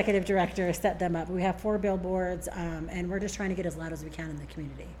previous executive director set them up. We have 4 billboards, and we're just trying to get as loud as we can in the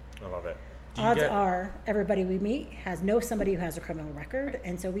community. I love it. Odds are everybody we meet knows somebody who has a criminal record,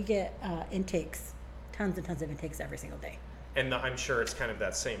 and so we get intakes, tons and tons of intakes every single day. And I'm sure it's kind of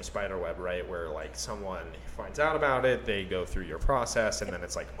that same spider web, right? Where like someone finds out about it, they go through your process, and then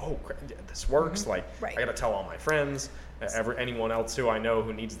it's like, oh, this works. Like I got to tell all my friends, anyone else who I know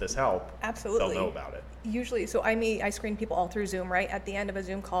who needs this help. Absolutely, they'll know about it. Usually, so I screen people all through Zoom. Right at the end of a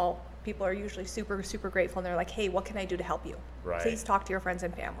Zoom call, people are usually super, super grateful, and they're like, hey, what can I do to help you? Right. Please talk to your friends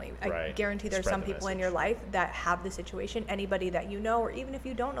and family. I guarantee there's some people in your life that have the situation. Anybody that you know, or even if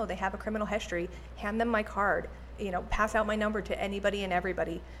you don't know, they have a criminal history, hand them my card. Pass out my number to anybody and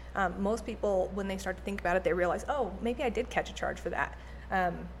everybody. Most people, when they start to think about it, they realize, oh, maybe I did catch a charge for that.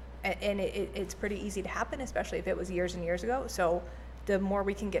 And it's pretty easy to happen, especially if it was years and years ago. So the more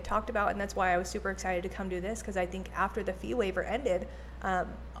we can get talked about, and that's why I was super excited to come do this, because I think after the fee waiver ended,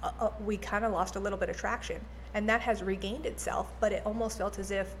 we kind of lost a little bit of traction. And that has regained itself, but it almost felt as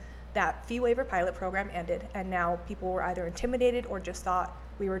if that fee waiver pilot program ended, and now people were either intimidated or just thought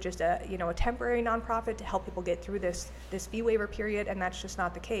we were just a temporary nonprofit to help people get through this fee waiver period, and that's just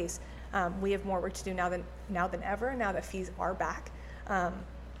not the case. We have more work to do now than ever. Now that fees are back,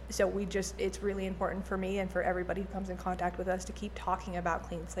 so it's really important for me and for everybody who comes in contact with us to keep talking about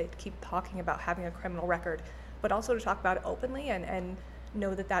Clean Slate, to keep talking about having a criminal record, but also to talk about it openly and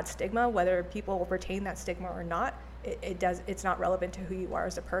know that stigma, whether people retain that stigma or not, it's not relevant to who you are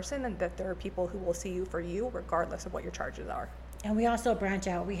as a person, and that there are people who will see you for you regardless of what your charges are. And we also branch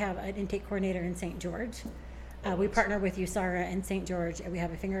out. We have an intake coordinator in St. George. We partner with USARA in St. George, and we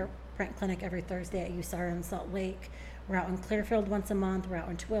have a fingerprint clinic every Thursday at USARA in Salt Lake. We're out in Clearfield once a month. We're out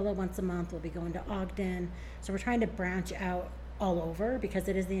in Tooele once a month. We'll be going to Ogden. So we're trying to branch out all over, because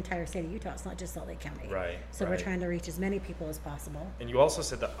it is the entire state of Utah. It's not just Salt Lake County. Right. So we're trying to reach as many people as possible. And you also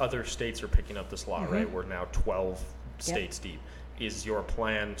said that other states are picking up this law, right? We're now 12 states deep. Is your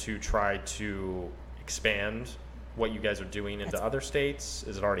plan to try to expand what you guys are doing into other states?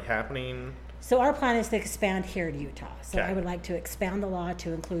 Is it already happening? So our plan is to expand here in Utah. So I would like to expand the law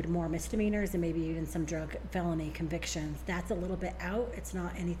to include more misdemeanors and maybe even some drug felony convictions. That's a little bit out. It's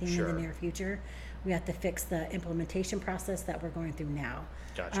not anything in the near future. We have to fix the implementation process that we're going through now.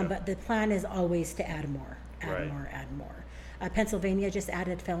 Gotcha. But the plan is always to add more. Pennsylvania just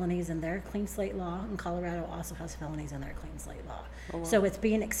added felonies in their clean slate law, and Colorado also has felonies in their clean slate law. Oh, wow. So it's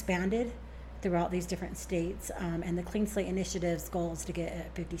being expanded throughout these different states, and the Clean Slate Initiative's goal is to get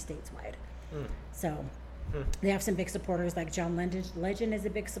at 50 states wide. So they have some big supporters, like John Legend is a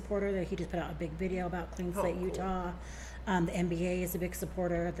big supporter. He just put out a big video about Clean Slate Utah. The NBA is a big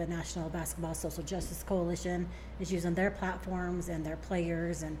supporter. The National Basketball Social Justice Coalition is using their platforms and their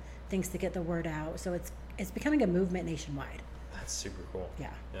players and things to get the word out. So it's becoming a movement nationwide. That's super cool. Yeah.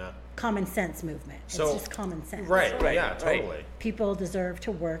 Yeah. Common sense movement. So, it's just common sense. Right. Yeah, totally. People deserve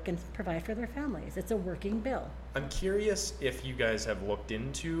to work and provide for their families. It's a working bill. I'm curious if you guys have looked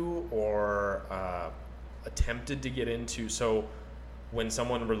into or attempted to get into, so when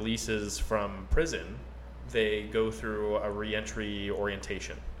someone releases from prison, they go through a reentry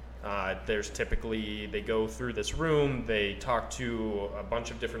orientation. There's typically, they go through this room, they talk to a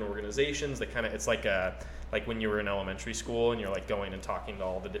bunch of different organizations. It's like when you were in elementary school and you're like going and talking to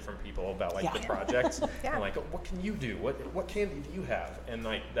all the different people about like the projects. And like, what can you do? What candy do you have? And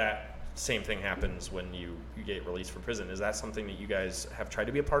like that same thing happens when you get released from prison. Is that something that you guys have tried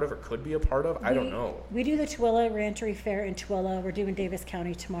to be a part of or could be a part of? I don't know. We do the Tooele Reentry Fair in Tooele. We're doing Davis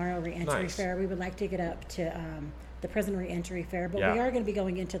County tomorrow, Reentry Fair. We would like to get up to the Prison Reentry Fair, but we are going to be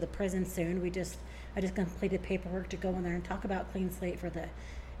going into the prison soon. I just completed paperwork to go in there and talk about Clean Slate for the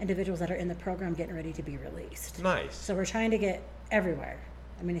individuals that are in the program getting ready to be released. Nice. So we're trying to get everywhere.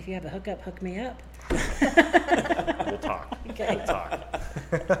 I mean, if you have a hookup, hook me up. We'll talk. Okay. We'll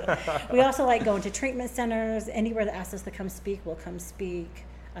talk. We also like going to treatment centers. Anywhere that asks us to come speak, we'll come speak.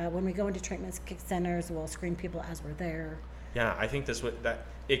 When we go into treatment centers, we'll screen people as we're there. Yeah, I think it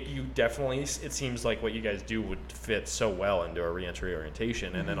seems like what you guys do would fit so well into a reentry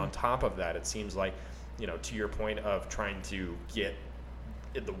orientation. And then on top of that, it seems like, to your point of trying to get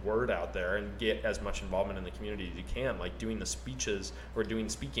the word out there and get as much involvement in the community as you can, like doing the speeches or doing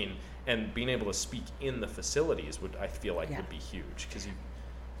speaking and being able to speak in the facilities would be huge, because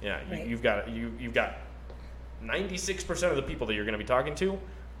you've got 96% of the people that you're going to be talking to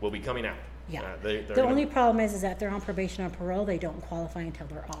will be coming out. Yeah. The only problem is that they're on probation or parole. They don't qualify until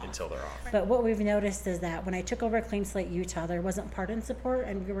they're off. Right. But what we've noticed is that when I took over Clean Slate Utah, there wasn't pardon support,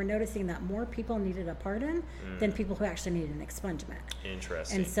 and we were noticing that more people needed a pardon than people who actually needed an expungement.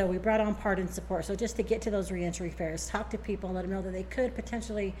 Interesting. And so we brought on pardon support. So just to get to those reentry fairs, talk to people, let them know that they could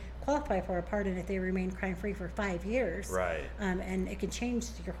potentially qualify for a pardon if they remain crime-free for 5 years. Right. And it can change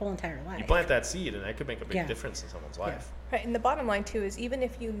your whole entire life. You plant that seed, and that could make a big difference in someone's life. Right, and the bottom line too is, even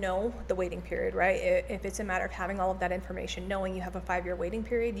if you know the waiting period, right? If it's a matter of having all of that information, knowing you have a 5-year waiting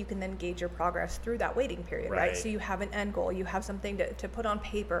period, you can then gauge your progress through that waiting period, right? So you have an end goal, you have something to put on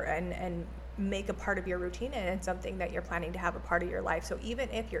paper and make a part of your routine, and it's something that you're planning to have a part of your life. So even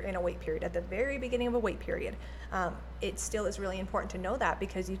if you're in a wait period, at the very beginning of a wait period, it still is really important to know that,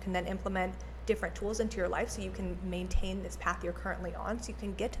 because you can then implement different tools into your life so you can maintain this path you're currently on, so you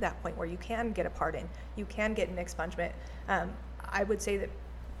can get to that point where you can get a pardon, you can get an expungement. I would say that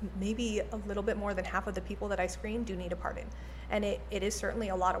maybe a little bit more than half of the people that I screen do need a pardon. And it is certainly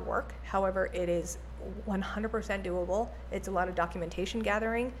a lot of work. However, it is 100% doable. It's a lot of documentation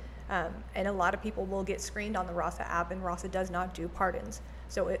gathering. And a lot of people will get screened on the RASA app, and RASA does not do pardons.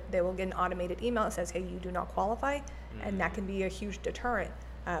 So they will get an automated email that says, hey, you do not qualify, and that can be a huge deterrent.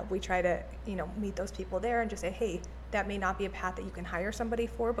 We try to, meet those people there and just say, hey, that may not be a path that you can hire somebody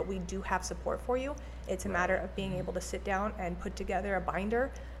for, but we do have support for you. It's a matter of being able to sit down and put together a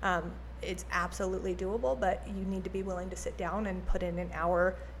binder. It's absolutely doable, but you need to be willing to sit down and put in an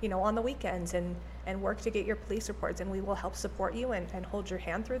hour, on the weekends and work to get your police reports, and we will help support you and hold your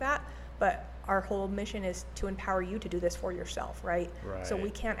hand through that. But our whole mission is to empower you to do this for yourself, right? So we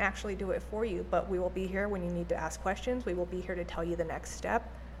can't actually do it for you, but we will be here when you need to ask questions. We will be here to tell you the next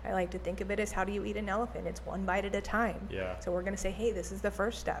step. I like to think of it as, how do you eat an elephant? It's one bite at a time. Yeah. So we're going to say, hey, this is the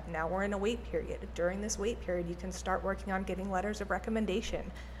first step. Now we're in a wait period. During this wait period, you can start working on getting letters of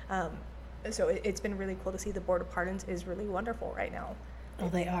recommendation. So it's been really cool to see. The Board of Pardons is really wonderful right now. Oh,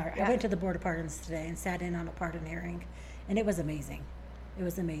 they are. Yeah. I went to the Board of Pardons today and sat in on a pardon hearing, and it was amazing. It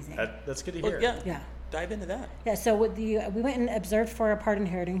was amazing. That's good to hear. Well, Yeah. Dive into that. Yeah, so we went and observed for a pardon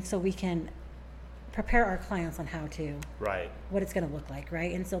hearing so we can prepare our clients on what it's going to look like,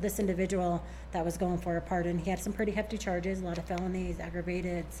 right? And so this individual that was going for a pardon, he had some pretty hefty charges, a lot of felonies,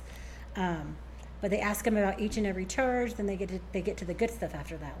 aggravated, but they ask him about each and every charge. Then they get to the good stuff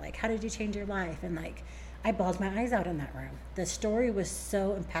after that, like, how did you change your life? And like, I bawled my eyes out in that room. The story was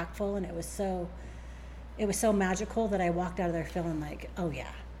so impactful, and it was so magical that I walked out of there feeling like, oh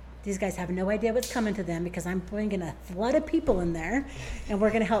yeah, these guys have no idea what's coming to them, because I'm bringing a flood of people in there, and we're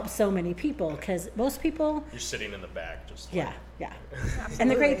going to help so many people, because most people... You're sitting in the back just Yeah. And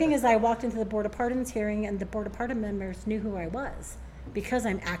the great thing is, I walked into the Board of Pardons hearing, and the Board of Pardon members knew who I was, because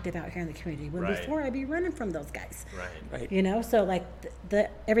I'm active out here in the community, when before I'd be running from those guys. Right. So like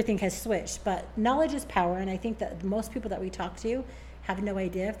everything has switched, but knowledge is power, and I think that most people that we talk to have no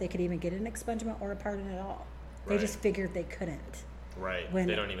idea if they could even get an expungement or a pardon at all. They just figured they couldn't. Right. When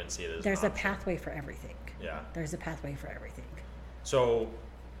they don't even see it as there's an a option. pathway for everything. Yeah. There's a pathway for everything. So,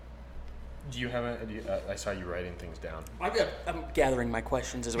 do you have I saw you writing things down. I'm gathering my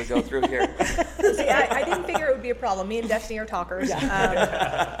questions as we go through here. See, I didn't figure it would be a problem. Me and Destiny are talkers.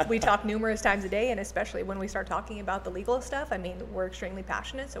 We talk numerous times a day, and especially when we start talking about the legal stuff, I mean, we're extremely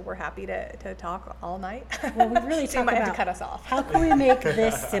passionate, so we're happy to talk all night. Well, we really So you talk might about have to cut us off. how can we make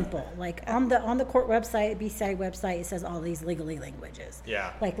this simple? Like on the court website, BCI website, it says all these legally languages.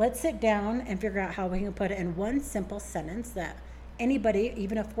 Yeah. Like, let's sit down and figure out how we can put it in one simple sentence that anybody,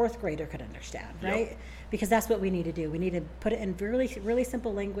 even a fourth grader, could understand, right? Yep. Because that's what we need to do. We need to put it in really, really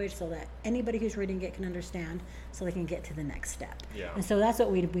simple language so that anybody who's reading it can understand, so they can get to the next step. Yeah. And so that's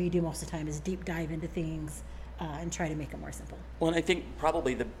what we do most of the time, is deep dive into things and try to make it more simple. Well, and I think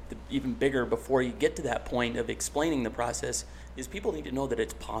probably the even bigger, before you get to that point of explaining the process, is people need to know that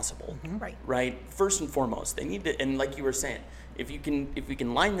it's possible. Right. Right. First and foremost, they need to, and like you were saying, if we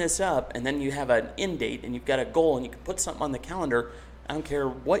can line this up, and then you have an end date, and you've got a goal, and you can put something on the calendar. I don't care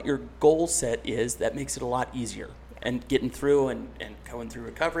what your goal set is. That makes it a lot easier. and getting through and going through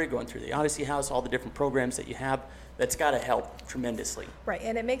recovery, going through the Odyssey House, all the different programs that you have, that's got to help tremendously. Right,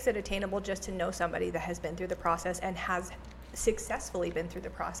 and it makes it attainable just to know somebody that has been through the process and has successfully been through the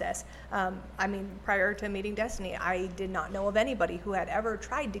process. I mean, prior to meeting Destiny, I did not know of anybody who had ever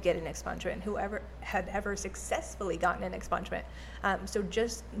tried to get an expungement, who had ever successfully gotten an expungement. So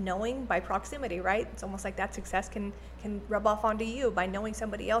just knowing by proximity, right? It's almost like that success can rub off onto you by knowing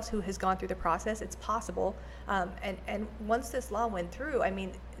somebody else who has gone through the process. It's possible. And once this law went through, I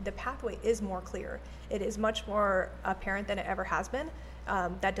mean, the pathway is more clear. It is much more apparent than it ever has been.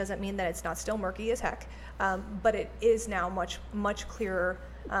 That doesn't mean that it's not still murky as heck, but it is now much clearer,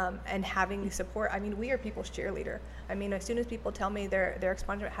 and having support. I mean, we are people's cheerleader. I mean, as soon as people tell me their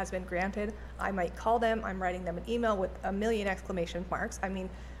expungement has been granted, I might call them. I'm writing them an email with a million exclamation marks. I mean,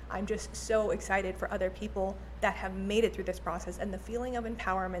 I'm just so excited for other people that have made it through this process, and the feeling of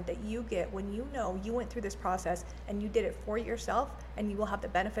empowerment that you get when you know you went through this process and you did it for yourself, and you will have the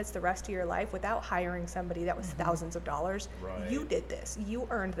benefits the rest of your life without hiring somebody that was thousands of dollars. Right. You did this. You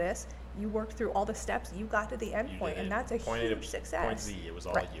earned this. You worked through all the steps. You got to the end point, and that's a huge success. Point Z, it was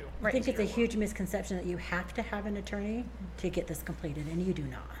all you. I think it's a huge misconception that you have to have an attorney to get this completed, and you do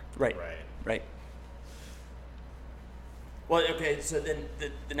not. Right. Well, okay, so then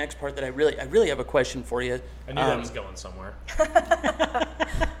the next part that I really have a question for you. I knew that was going somewhere.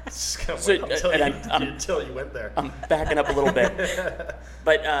 Until you went there. I'm backing up a little bit.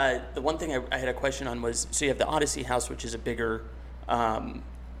 But the one thing I had a question on was, so you have the Odyssey House, which is a bigger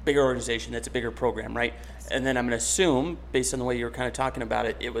organization, that's a bigger program, right? And then I'm going to assume, based on the way you were kind of talking about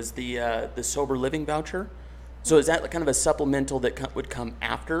it, it was the sober living voucher. So is that kind of a supplemental that would come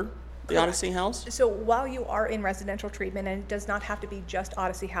after the Odyssey House? So while you are in residential treatment, and it does not have to be just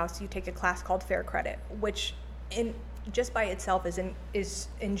Odyssey House, you take a class called Fair Credit, which just by itself is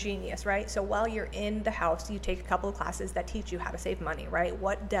ingenious, right? So while you're in the house, you take a couple of classes that teach you how to save money, right?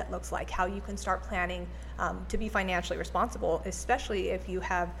 What debt looks like, how you can start planning to be financially responsible, especially if you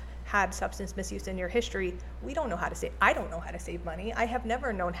have had substance misuse in your history. We don't know how to save. I don't know how to save money. I have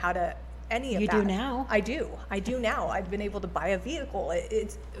never known how to any of that. You do now. I do now. I've been able to buy a vehicle.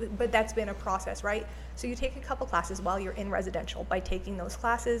 But that's been a process, right? So you take a couple classes while you're in residential. By taking those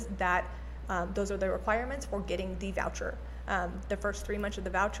classes, those are the requirements for getting the voucher. The first 3 months of the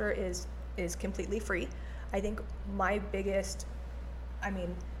voucher is completely free. I think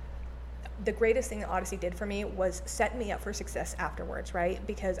the greatest thing that Odyssey did for me was set me up for success afterwards, right?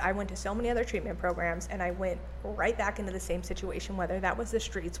 Because I went to so many other treatment programs, and I went right back into the same situation, whether that was the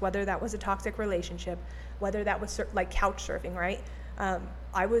streets, whether that was a toxic relationship, whether that was like couch surfing, right?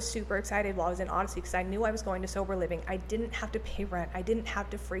 I was super excited while I was in Odyssey because I knew I was going to sober living. I didn't have to pay rent. I didn't have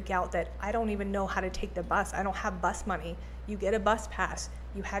to freak out that I don't even know how to take the bus. I don't have bus money. You get a bus pass.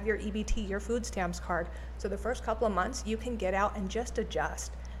 You have your EBT, your food stamps card. So the first couple of months, you can get out and just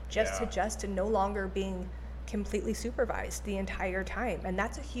adjust. Adjust to no longer being completely supervised the entire time. And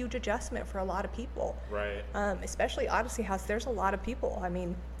that's a huge adjustment for a lot of people. Right. Especially Odyssey House, there's a lot of people. I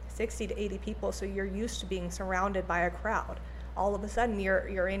mean, 60 to 80 people, so you're used to being surrounded by a crowd. All of a sudden,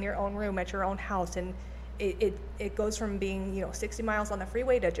 you're in your own room at your own house, and it goes from being 60 miles on the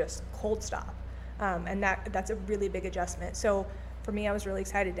freeway to just cold stop. And that's a really big adjustment. So for me, I was really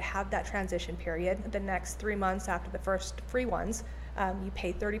excited to have that transition period. The next 3 months after the first free ones, you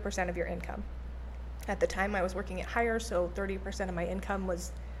pay 30% of your income. At the time, I was working at higher, so 30% of my income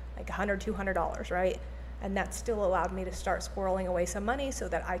was like $100, $200, right? And that still allowed me to start squirreling away some money so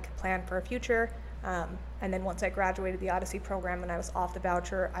that I could plan for a future. And then once I graduated the Odyssey program and I was off the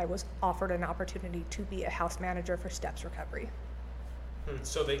voucher, I was offered an opportunity to be a house manager for Steps Recovery.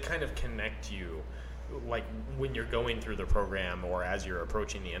 So they kind of connect you, like when you're going through the program or as you're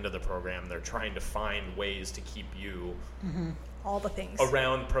approaching the end of the program, they're trying to find ways to keep you all the things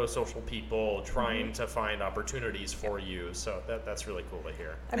around pro-social people, trying to find opportunities for you. So that's really cool to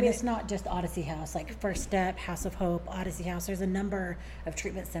hear. I mean, it's not just Odyssey House, like First Step, House of Hope, Odyssey House. There's a number of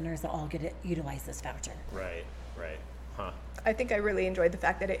treatment centers that all utilize this voucher. Right. Huh. I think I really enjoyed the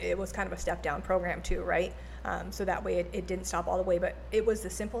fact that it was kind of a step down program too, right? So that way it didn't stop all the way, but it was the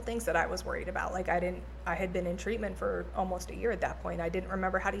simple things that I was worried about. Like I had been in treatment for almost a year at that point. I didn't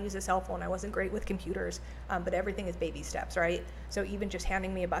remember how to use a cell phone. I wasn't great with computers, but everything is baby steps, right? So even just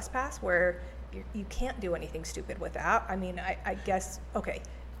handing me a bus pass where you can't do anything stupid with that. I mean, I guess, okay,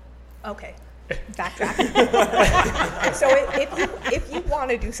 backtrack. So if you want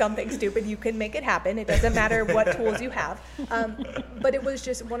to do something stupid, you can make it happen. It doesn't matter what tools you have. But it was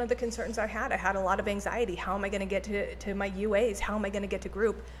just one of the concerns I had. I had a lot of anxiety. How am I going to get to my UAs? How am I going to get to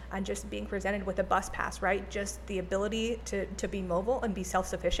group? And just being presented with a bus pass, right? Just the ability to be mobile and be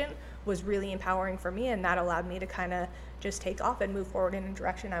self-sufficient was really empowering for me, and that allowed me to kind of just take off and move forward in a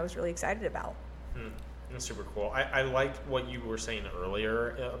direction I was really excited about. That's super cool. I liked what you were saying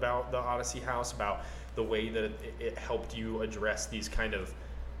earlier about the Odyssey House, about the way that it helped you address these kind of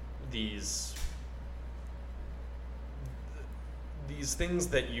these things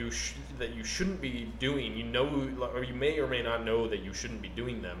that you shouldn't be doing. You know, or you may or may not know that you shouldn't be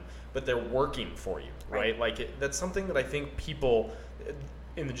doing them, but they're working for you, right? Like that's something that I think people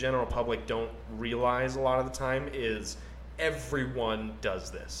in the general public don't realize a lot of the time is everyone does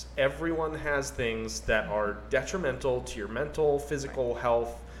this. Everyone has things that are detrimental to your mental, physical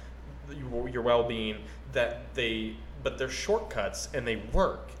health, your well-being, but they're shortcuts and they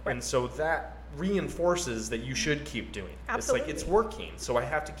work. Right. And so that reinforces that you should keep doing. Absolutely. It's like it's working, so I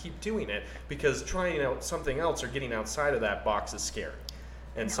have to keep doing it, because trying out something else or getting outside of that box is scary.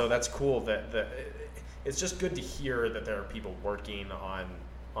 And so that's cool that it's just good to hear that there are people working on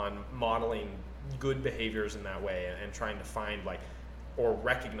modeling good behaviors in that way, and trying to find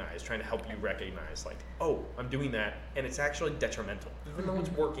trying to help you recognize oh, I'm doing that and it's actually detrimental. Even though it's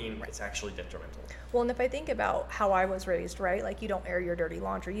working, it's actually detrimental. Well, and if I think about how I was raised, right? Like, you don't air your dirty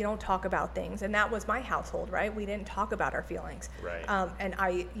laundry, you don't talk about things, and that was my household, right? We didn't talk about our feelings. Right. And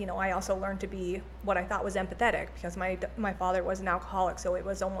I also learned to be what I thought was empathetic, because my father was an alcoholic, so it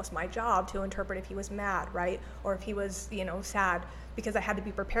was almost my job to interpret if he was mad, right? Or if he was, sad, because I had to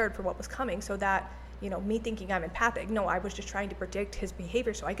be prepared for what was coming, so that me thinking I'm empathic. No, I was just trying to predict his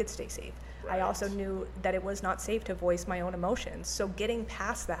behavior so I could stay safe. Right. I also knew that it was not safe to voice my own emotions. So getting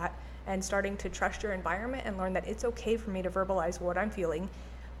past that and starting to trust your environment and learn that it's okay for me to verbalize what I'm feeling,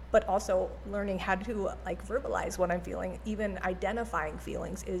 but also learning how to verbalize what I'm feeling, even identifying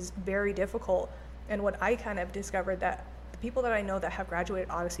feelings, is very difficult. And what I kind of discovered, that the people that I know that have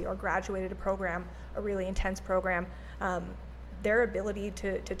graduated Odyssey or graduated a program, a really intense program, their ability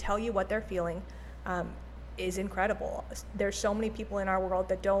to tell you what they're feeling is incredible. There's so many people in our world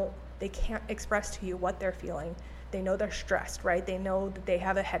that they can't express to you what they're feeling. They know they're stressed, right? They know that they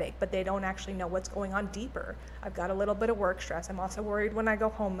have a headache, but they don't actually know what's going on deeper. I've got a little bit of work stress. I'm also worried when I go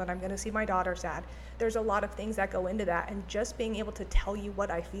home that I'm going to see my daughter sad. There's a lot of things that go into that, and just being able to tell you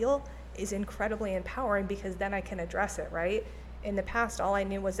what I feel is incredibly empowering, because then I can address it, right? In the past, all I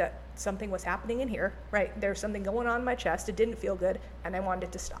knew was that something was happening in here, right? There's something going on in my chest. It didn't feel good, and I wanted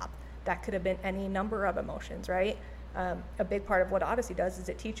it to stop. That could have been any number of emotions, right? A big part of what Odyssey does is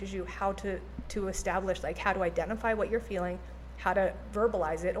it teaches you how to establish, how to identify what you're feeling, how to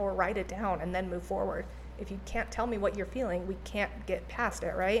verbalize it or write it down, and then move forward. If you can't tell me what you're feeling, we can't get past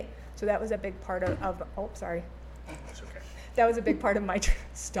it, right? So that was a big part of oh, sorry. That's okay. That was a big part of my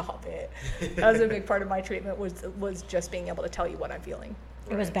stop it. That was a big part of my treatment, was just being able to tell you what I'm feeling.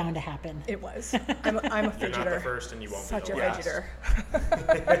 It was bound to happen. It was. I'm a fidgeter. You're not the first, and you won't Such be the a last. fidgeter.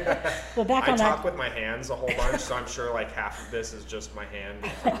 Well, back I on talk that. with my hands a whole bunch, so I'm sure half of this is just my hand,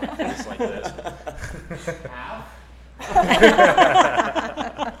 just like this.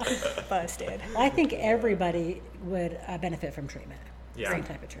 Busted. I think everybody would benefit from treatment. Yeah. Some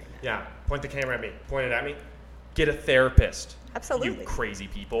type of treatment. Yeah. Point the camera at me. Point it at me. Get a therapist. Absolutely. You crazy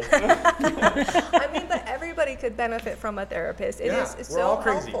people. I mean, but everybody could benefit from a therapist. It is we're so all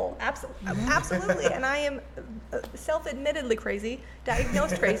crazy. helpful. Absolutely. And I am self-admittedly crazy,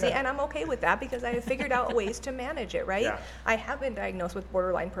 diagnosed crazy, and I'm okay with that, because I have figured out ways to manage it, right? Yeah. I have been diagnosed with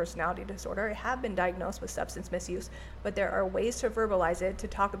borderline personality disorder. I have been diagnosed with substance misuse, but there are ways to verbalize it, to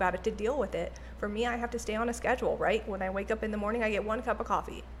talk about it, to deal with it. For me, I have to stay on a schedule, right? When I wake up in the morning, I get 1 cup of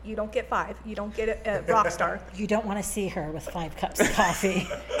coffee. You don't get 5. You don't get a rock star. You don't want to see her with 5 cups of coffee.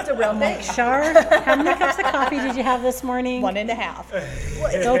 It's a real thing. Char, how many cups of coffee did you have this morning?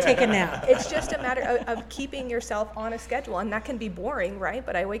 1.5. Go take a nap. It's just a matter of keeping yourself on a schedule, and that can be boring, right?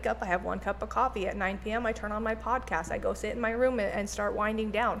 But I wake up, I have 1 cup of coffee. At 9 p.m., I turn on my podcast. I go sit in my room and start winding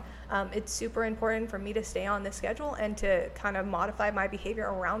down. It's super important for me to stay on this schedule and to kind of modify my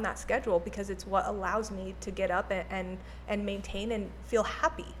behavior around that schedule, because it's what allows me to get up and maintain and feel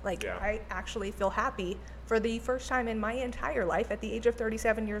happy. I actually feel happy. For the first time in my entire life, at the age of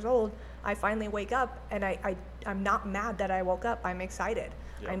 37 years old, I finally wake up, and I'm not mad that I woke up. I'm excited.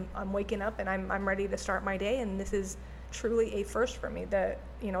 Yeah. I'm waking up, and I'm ready to start my day, and this is truly a first for me. The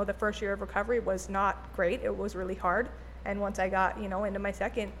first year of recovery was not great. It was really hard, and once I got into my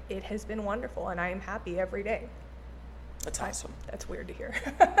second, it has been wonderful, and I am happy every day. That's awesome. That's weird to hear.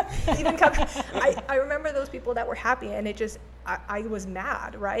 I remember those people that were happy, and it just, I was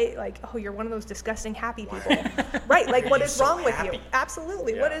mad, right? Like, oh, you're one of those disgusting happy people. Right, like, what is wrong with you?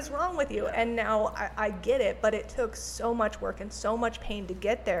 Absolutely, what is wrong with you? And now I get it, but it took so much work and so much pain to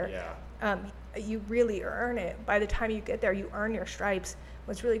get there. You really earn it. By the time you get there, you earn your stripes.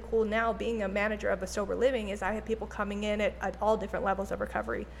 What's really cool now, being a manager of a sober living, is I have people coming in at all different levels of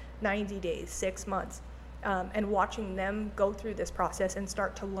recovery, 90 days, 6 months. And watching them go through this process and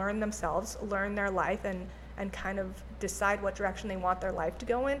start to learn themselves, learn their life, and kind of decide what direction they want their life to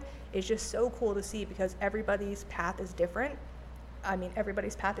go in is just so cool to see, because everybody's path is different. I mean,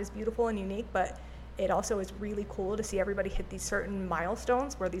 everybody's path is beautiful and unique, but it also is really cool to see everybody hit these certain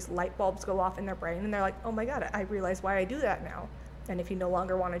milestones where these light bulbs go off in their brain and they're like, oh my God, I realize why I do that now. And if you no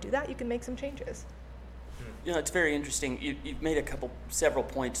longer want to do that, you can make some changes. You know, it's very interesting. You've made several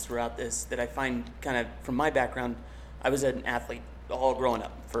points throughout this that I find kind of, from my background, I was an athlete all growing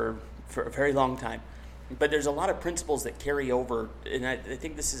up for a very long time. But there's a lot of principles that carry over, and I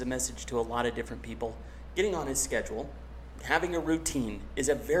think this is a message to a lot of different people. Getting on his schedule, having a routine is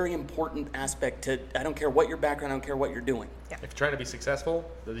a very important aspect to, I don't care what your background, I don't care what you're doing. If you're trying to be successful,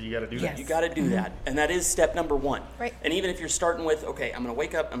 you got to do that. You got to do that. And that is step number one. Right. And even if you're starting with, okay, I'm going to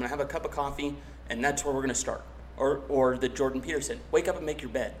wake up, I'm going to have a cup of coffee, and that's where we're going to start. Or the Jordan Peterson, wake up and make your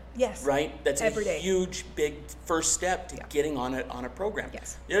bed. Yes. Right? That's every day. Huge, big first step to getting on a program.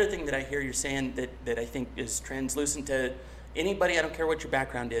 Yes. The other thing that I hear you saying that I think is translucent to anybody, I don't care what your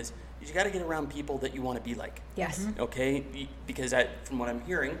background is you got to get around people that you want to be like. Yes. Okay? Because from what I'm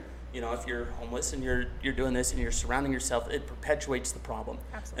hearing, you know, if you're homeless and you're doing this and you're surrounding yourself, it perpetuates the problem.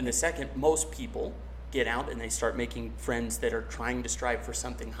 Absolutely. And the second, most people get out and they start making friends that are trying to strive for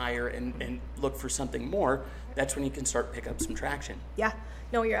something higher and look for something more, that's when you can start pick up some traction. Yeah,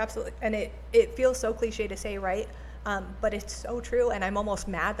 no, you're absolutely, and it feels so cliche to say, right? But it's so true, and I'm almost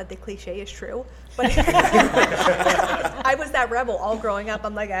mad that the cliche is true. But I was that rebel all growing up.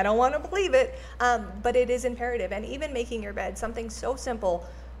 I'm like, I don't want to believe it, but it is imperative. And even making your bed, something so simple.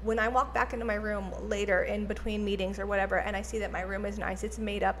 When I walk back into my room later in between meetings or whatever, and I see that my room is nice, it's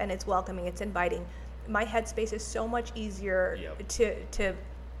made up, and it's welcoming, it's inviting, my headspace is so much easier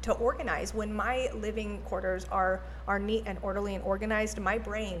to organize. When my living quarters are neat and orderly and organized, my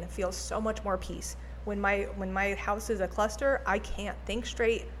brain feels so much more peace. When my house is a cluster, I can't think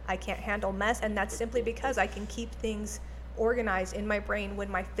straight, I can't handle mess, and that's simply because I can keep things organized in my brain.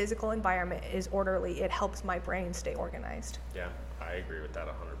 When my physical environment is orderly, it helps my brain stay organized. Yeah, I agree with that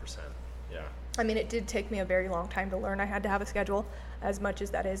 100%. Yeah. I mean, it did take me a very long time to learn I had to have a schedule, as much as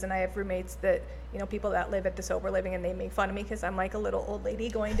that is. And I have roommates that, you know, people that live at the sober living, and they make fun of me because I'm like a little old lady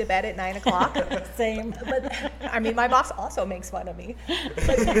going to bed at 9 o'clock. Same. But I mean, my boss also makes fun of me.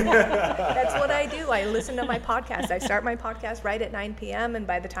 But that's what I do. I listen to my podcast. I start my podcast right at 9 p.m. And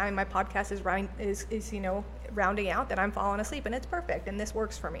by the time my podcast is you know, rounding out, that I'm falling asleep, and it's perfect. And this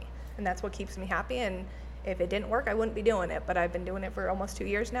works for me. And that's what keeps me happy. And if it didn't work, I wouldn't be doing it, but I've been doing it for almost 2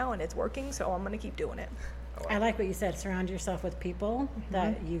 years now, and it's working, so I'm going to keep doing it. I like what you said. Surround yourself with people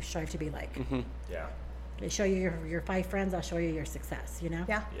that you strive to be like. Yeah. They show you your 5 friends, I'll show you your success, you know?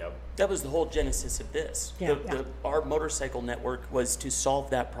 Yeah. Yep. That was the whole genesis of this. Yeah. Our motorcycle network was to solve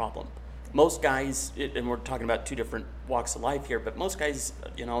that problem. Most guys, and we're talking about 2 different walks of life here, but most guys,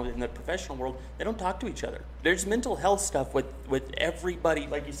 you know, in the professional world, they don't talk to each other. There's mental health stuff with everybody,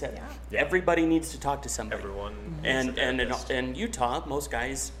 like you said. Yeah. Everybody needs to talk to somebody. Everyone. And in Utah, most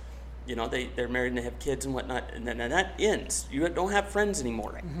guys, you know, they're married and they have kids and whatnot, and then that ends. You don't have friends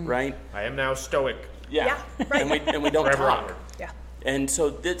anymore, right? I am now stoic. Yeah, right. And we don't Forever talk. onward. Yeah. And so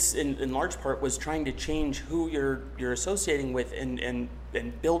this, in large part, was trying to change who you're associating with and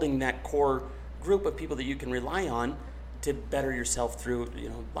building that core group of people that you can rely on to better yourself through, you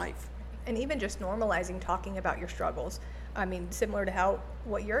know, life. And even just normalizing talking about your struggles. I mean, similar to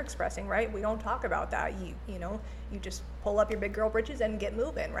what you're expressing, right? We don't talk about that. You know, you just pull up your big girl britches and get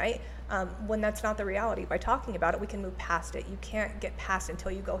moving, right? When that's not the reality. By talking about it, we can move past it. You can't get past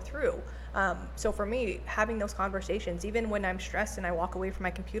until you go through. So for me, having those conversations, even when I'm stressed and I walk away from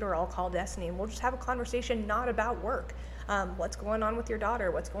my computer, I'll call Destiny and we'll just have a conversation not about work. What's going on with your daughter?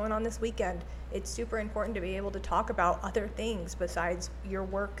 What's going on this weekend? It's super important to be able to talk about other things besides your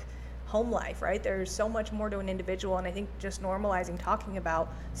work home life, right? There's so much more to an individual, and I think just normalizing talking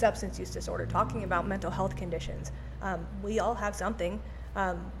about substance use disorder, talking about mental health conditions. We all have something,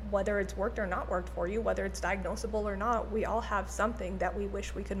 whether it's worked or not worked for you, whether it's diagnosable or not, we all have something that we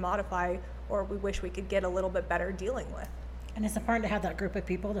wish we could modify or we wish we could get a little bit better dealing with. And it's important to have that group of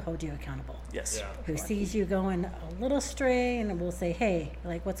people to hold you accountable. Yes. Yeah. Who sees you going a little stray and will say, hey,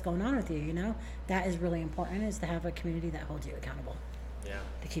 like, what's going on with you, you know? That is really important, is to have a community that holds you accountable. Yeah.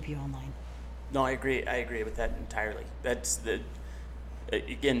 To keep you online. No, I agree. I agree with that entirely. That's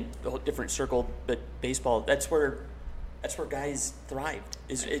again, the whole different circle, but baseball, that's where guys thrived.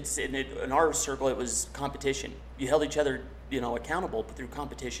 In our circle, it was competition. You held each other, accountable through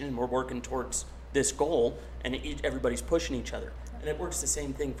competition, and we're working towards this goal, and everybody's pushing each other. And it works the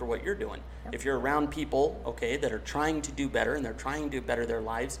same thing for what you're doing. Yep. If you're around people, that are trying to do better and they're trying to better their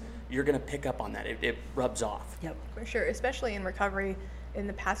lives, you're going to pick up on that. It rubs off. Yep. For sure, especially in recovery. In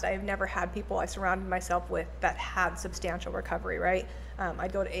the past, I have never had people I surrounded myself with that had substantial recovery, right?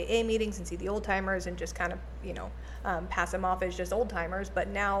 I'd go to AA meetings and see the old timers and just kind of, pass them off as just old timers. But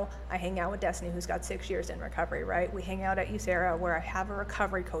now I hang out with Destiny, who's got 6 years in recovery, right? We hang out at USERRA, where I have a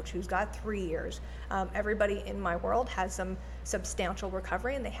recovery coach who's got 3 years. Everybody in my world has some substantial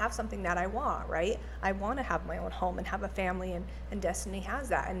recovery, and they have something that I want, right? I want to have my own home and have a family, and Destiny has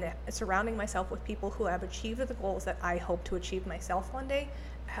that. And surrounding myself with people who have achieved the goals that I hope to achieve myself one day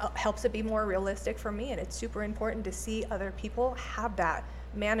helps it be more realistic for me. And it's super important to see other people have that,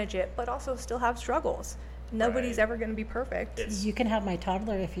 manage it, but also still have struggles. Nobody's ever going to be perfect. You can have my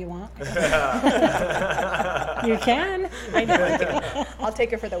toddler if you want. You can. I know. I'll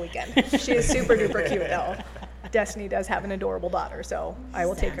take her for the weekend. She is super duper cute, though. Destiny does have an adorable daughter, so I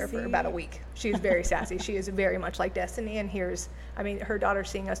will take her for about a week. She's very sassy. She is very much like Destiny, and her daughter's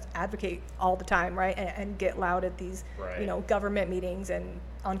seeing us advocate all the time, right, and get loud at these, government meetings and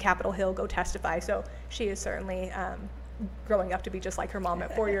on Capitol Hill, go testify. So she is certainly growing up to be just like her mom.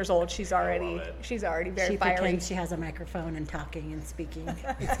 At 4 years old, she's already very fiery. She pretends she has a microphone and talking and speaking. When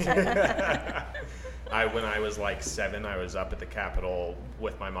I was like 7, I was up at the Capitol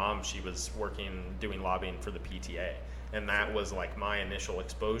with my mom. She was doing lobbying for the PTA. And that was like my initial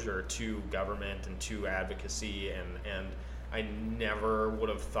exposure to government and to advocacy. And I never would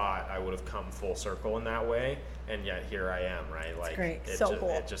have thought I would have come full circle in that way. And yet here I am, right? Like, great. Cool.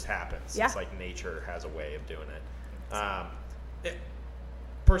 It just happens. Yeah. It's like nature has a way of doing it.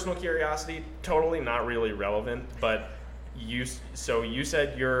 Personal curiosity, totally not really relevant, but you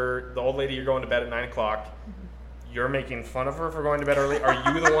said you're the old lady, you're going to bed at 9 o'clock. You're making fun of her for going to bed early. Are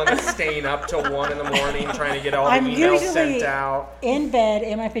you the one that's staying up till 1 in the morning trying to get all the emails sent out? In bed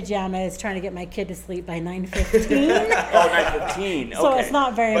in my pajamas trying to get my kid to sleep by 9:15. 9:15. Okay. So it's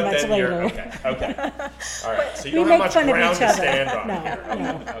not very much later. Okay. All right. So you don't have much ground to stand on. No.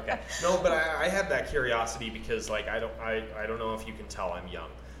 Okay. No, but I had that curiosity because, like, I don't know if you can tell I'm young.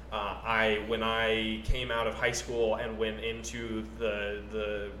 When I came out of high school and went into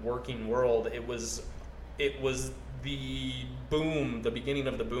the working world, it was the beginning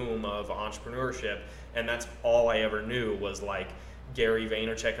of the boom of entrepreneurship, and that's all I ever knew was like Gary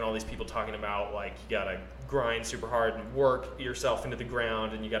Vaynerchuk and all these people talking about like you gotta grind super hard and work yourself into the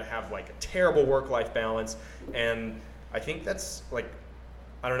ground, and you gotta have like a terrible work-life balance. And I think that's like,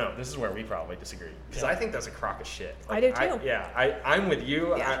 I don't know, this is where we probably disagree, because I think that's a crock of shit. Like, I do too. I'm with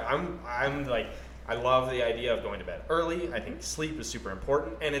you. Yeah. I'm like, I love the idea of going to bed early. I think sleep is super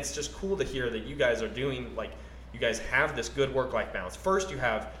important, and it's just cool to hear that you guys are doing, like, you guys have this good work-life balance. First, you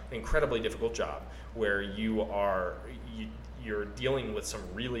have an incredibly difficult job where you're dealing with some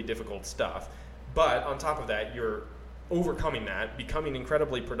really difficult stuff, but on top of that, you're overcoming that, becoming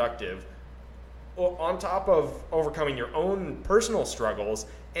incredibly productive, on top of overcoming your own personal struggles,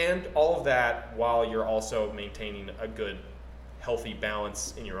 and all of that while you're also maintaining a good, healthy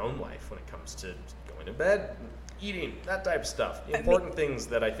balance in your own life when it comes to going to bed, eating, that type of stuff. Important things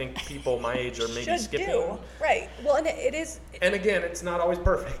that I think people my age are maybe skipping. Do. Right. Well, and it is. And again, it's not always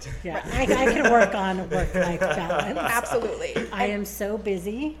perfect. Yeah, I can work on work-life balance. Absolutely. I am so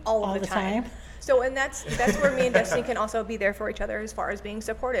busy all the time. So, and that's where me and Destiny can also be there for each other as far as being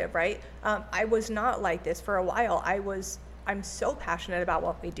supportive, right? I was not like this for a while. I'm so passionate about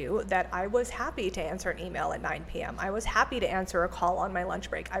what we do that I was happy to answer an email at 9 p.m. I was happy to answer a call on my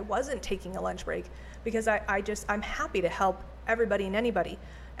lunch break. I wasn't taking a lunch break because I'm happy to help everybody and anybody.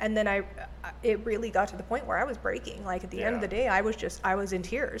 And then it really got to the point where I was breaking. Like at the end of the day, I was in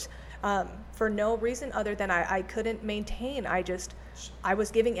tears for no reason other than I couldn't maintain. I was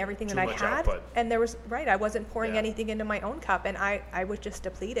giving everything that I had, output. And I wasn't pouring anything into my own cup, and I was just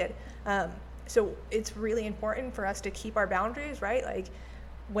depleted. So it's really important for us to keep our boundaries, right? Like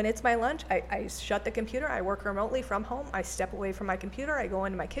when it's my lunch, I shut the computer, I work remotely from home, I step away from my computer, I go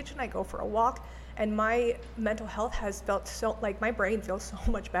into my kitchen, I go for a walk, and my mental health has felt so, like my brain feels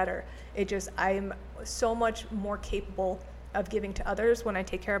so much better. I'm so much more capable of giving to others when I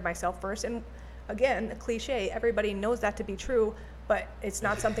take care of myself first. And again, a cliche, everybody knows that to be true, but it's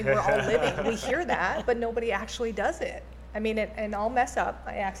not something we're all living. We hear that, but nobody actually does it. I mean, and I'll mess up.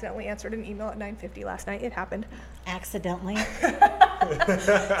 I accidentally answered an email at 9:50 last night. It happened. Accidentally.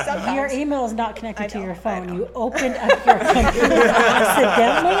 Sometimes. Your email is not connected to your phone. You opened up your computer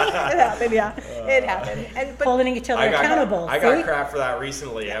accidentally. It happened, yeah. It happened. But Holding each other accountable. I got crap for that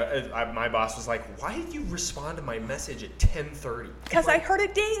recently. My boss was like, "Why did you respond to my message at 10:30?" Because I heard a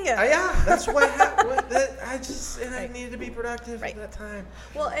ding. Yeah, that's what happened. I needed to be productive at that time.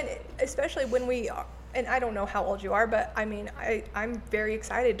 Well, and especially when we are, and I don't know how old you are, but I mean, I'm very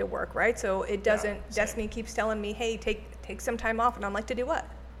excited to work, right? So it doesn't, Destiny keeps telling me, hey, take some time off. And I'm like, to do what?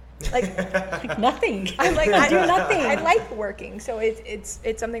 Like nothing. I'm like, I do nothing. I like working. So it's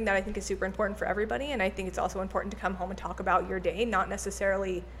something that I think is super important for everybody. And I think it's also important to come home and talk about your day, not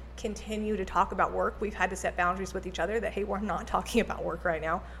necessarily continue to talk about work. We've had to set boundaries with each other that, hey, we're not talking about work right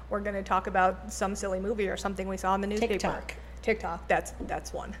now. We're going to talk about some silly movie or something we saw in the newspaper. TikTok,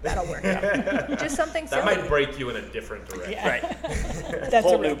 that's one. That'll work. Just something silly. That might break you in a different direction. Yeah. Right. That's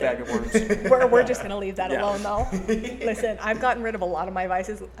Whole a real new bag thing. of worms. We're just going to leave that Yeah. alone, though. Listen, I've gotten rid of a lot of my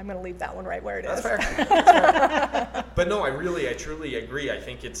vices. I'm going to leave that one right where it is. That's fair. But no, I truly agree. I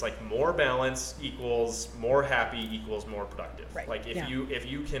think it's like more balance equals more happy equals more productive. Right. Like if Yeah.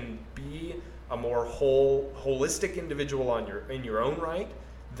 you can be a more holistic individual in your own right,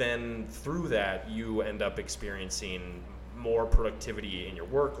 then through that you end up experiencing more productivity in your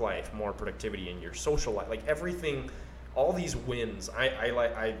work life, more productivity in your social life, like everything, all these wins.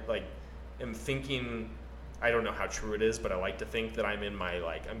 I am thinking, I don't know how true it is, but I like to think that I'm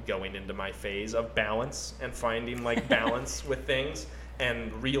going into my phase of balance and finding like balance with things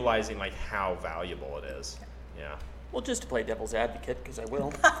and realizing like how valuable it is. Yeah. Well, just to play devil's advocate, because I will.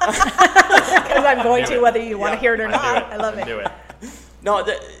 Because I'm going to, whether you want to hear it or not. I love it. Do it. No,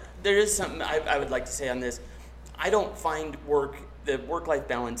 there is something I would like to say on this. I don't find the work-life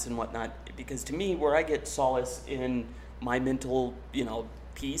balance and whatnot, because to me, where I get solace in my mental,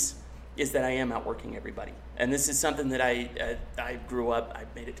 peace, is that I am outworking everybody. And this is something that I grew up. I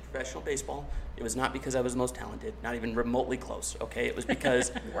made it to professional baseball. It was not because I was the most talented, not even remotely close. Okay, it was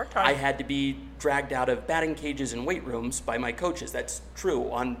because worked hard. I had to be dragged out of batting cages and weight rooms by my coaches. That's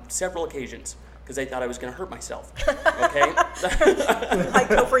true on several occasions, because they thought I was going to hurt myself. Okay. Like,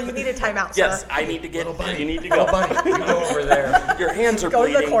 Topher, you need a timeout, sir. Yes, I need to get. You need to go. Buddy, you go over there. Your hands are Go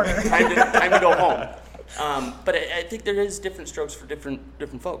to the bleeding. corner. Time to go home. But I think there is different strokes for different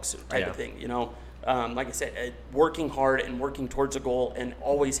folks, type of thing. Like I said, working hard and working towards a goal, and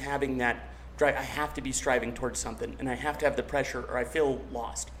always having that drive. I have to be striving towards something, and I have to have the pressure, or I feel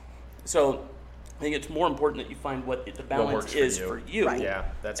lost. So I think it's more important that you find what the balance is for you. Right. Yeah,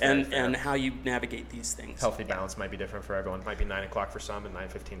 that's very fair. and how you navigate these things. Healthy balance might be different for everyone. It might be 9 o'clock for some and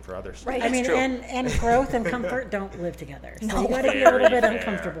 9:15 for others. Right. I mean, true. and growth and comfort don't live together. So No. you got to be a little bit Very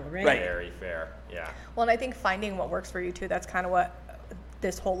uncomfortable, fair. right? Right. Very fair. Yeah. Well, and I think finding what works for you, too, that's kind of what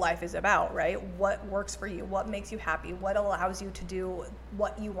this whole life is about, right? What works for you? What makes you happy? What allows you to do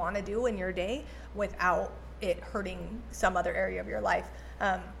what you want to do in your day without it hurting some other area of your life?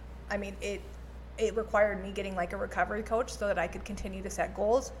 I mean, it required me getting like a recovery coach so that I could continue to set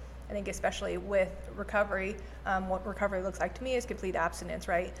goals. I think especially with recovery, what recovery looks like to me is complete abstinence,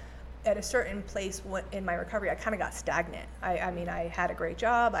 right? At a certain place in my recovery, I kind of got stagnant. I mean, I had a great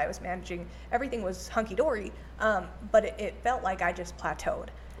job. I was managing. Everything was hunky-dory, but it felt like I just plateaued.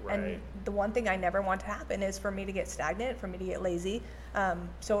 Right. And the one thing I never want to happen is for me to get stagnant, for me to get lazy.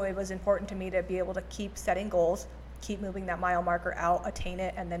 So it was important to me to be able to keep setting goals, keep moving that mile marker out, attain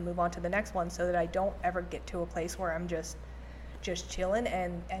it, and then move on to the next one, so that I don't ever get to a place where I'm just chilling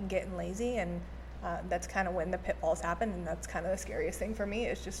and getting lazy. And that's kind of when the pitfalls happen, and that's kind of the scariest thing for me,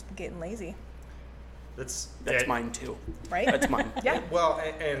 is just getting lazy. That's mine too. Right? That's mine. Yeah. Well,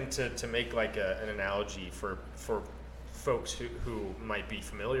 and to make like an analogy for folks who might be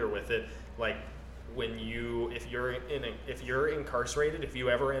familiar with it, like if you're incarcerated, if you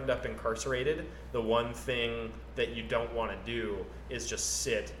ever end up incarcerated, the one thing that you don't want to do is just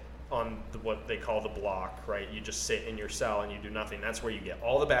sit on what they call the block, right? You just sit in your cell and you do nothing. That's where you get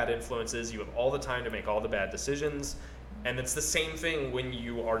all the bad influences. You have all the time to make all the bad decisions. And it's the same thing when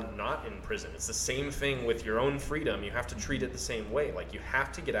you are not in prison. It's the same thing with your own freedom. You have to treat it the same way. Like, you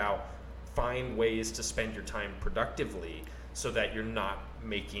have to get out, find ways to spend your time productively so that you're not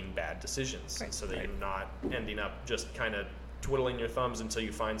making bad decisions, Right. so that you're not ending up just kind of twiddling your thumbs until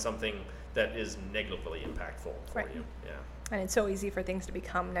you find something that is negatively impactful for Right. you. Yeah. And it's so easy for things to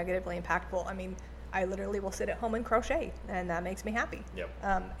become negatively impactful. I mean, I literally will sit at home and crochet, and that makes me happy. Yep.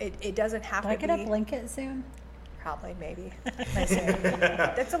 It doesn't have Do I to get be. a blanket soon? Probably, maybe. I say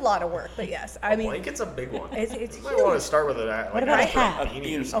that's a lot of work, but yes. I mean, blanket's a big one. It's You might want to start with What about a hat?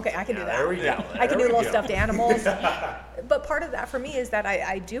 beanie or something. Okay, I can do that. There we go. I can do There we little go. stuffed animals. But part of that for me is that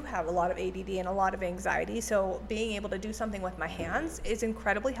I do have a lot of ADD and a lot of anxiety. So being able to do something with my hands is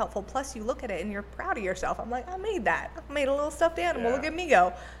incredibly helpful. Plus, you look at it and you're proud of yourself. I'm like, I made that. I made a little stuffed animal. Yeah. Look at me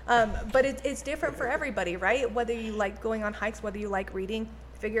go. But it's different for everybody, right? Whether you like going on hikes, whether you like reading,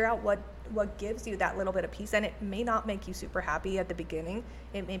 figure out what gives you that little bit of peace. And it may not make you super happy at the beginning.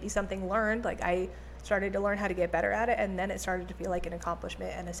 It may be something learned. Like I started to learn how to get better at it, and then it started to feel like an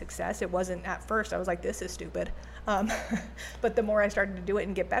accomplishment and a success. It wasn't at first. I was like, this is stupid. But the more I started to do it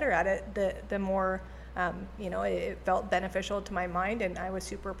and get better at it, the more it felt beneficial to my mind, and I was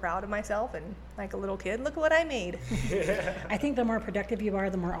super proud of myself. And like a little kid, look what I made. I think the more productive you are,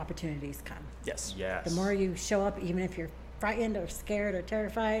 the more opportunities come. Yes. Yes. The more you show up, even if you're frightened or scared or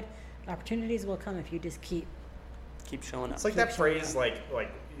terrified, opportunities will come if you just keep showing up. It's like that phrase, like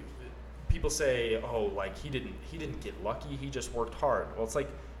people say, oh, like he didn't get lucky, he just worked hard. Well, it's like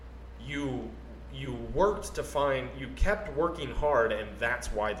you worked to you kept working hard, and that's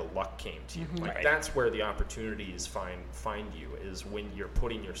why the luck came to you. Mm-hmm. Like Right. that's where the opportunities find you, is when you're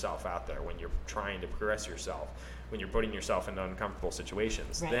putting yourself out there, when you're trying to progress yourself, when you're putting yourself in uncomfortable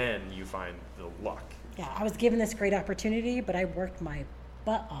situations. Right. Then you find the luck. Yeah, I was given this great opportunity, but I worked my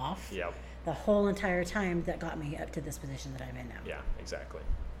butt off Yep. the whole entire time that got me up to this position that I'm in now. Yeah, exactly.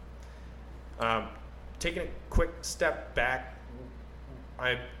 Taking a quick step back,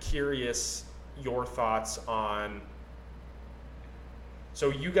 I'm curious your thoughts on,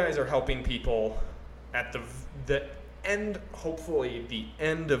 so you guys are helping people at the end, hopefully the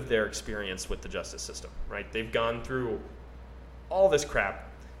end of their experience with the justice system, right? They've gone through all this crap,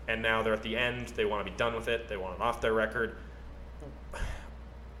 and now they're at the end, they want to be done with it, they want it off their record.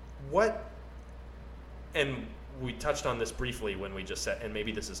 And we touched on this briefly when we just said, and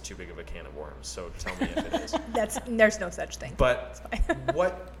maybe this is too big of a can of worms, so tell me if it is. There's no such thing. But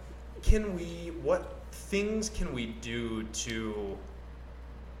what things can we do to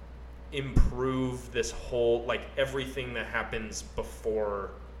improve this whole, like everything that happens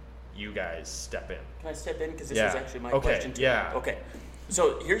before you guys step in? Can I step in? Because this Yeah. is actually my Okay, question too. yeah. Okay.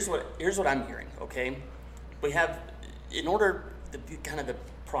 So here's what I'm hearing. Okay, we have, in order, the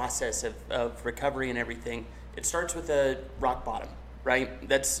process of recovery and everything, it starts with a rock bottom, right?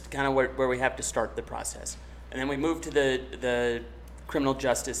 That's kind of where we have to start the process, and then we move to the criminal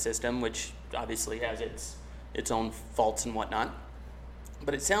justice system, which obviously has its own faults and whatnot.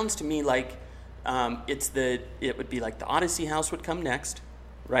 But it sounds to me like it would be like the Odyssey House would come next,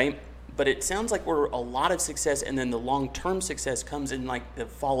 right? But it sounds like we're a lot of success, and then the long-term success comes in like the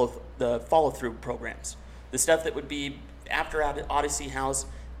follow-through programs, the stuff that would be after Odyssey House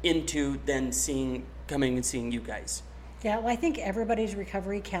into then coming and seeing you guys. Yeah, well, I think everybody's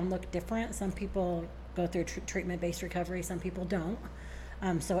recovery can look different. Some people go through treatment-based recovery, some people don't.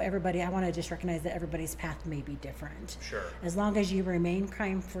 So everybody, I want to just recognize that everybody's path may be different. Sure. As long as you remain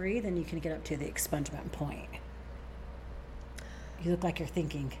crime-free, then you can get up to the expungement point. You look like you're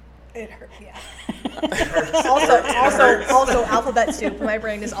thinking. It hurt, yeah. also alphabet soup. My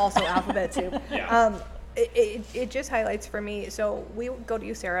brain is also alphabet soup. Yeah. It just highlights for me. So we go to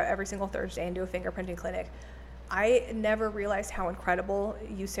USARA every single Thursday and do a fingerprinting clinic. I never realized how incredible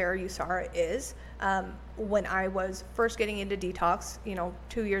USARA is. When I was first getting into detox,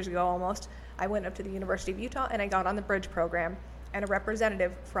 2 years ago almost, I went up to the University of Utah and I got on the Bridge program, and a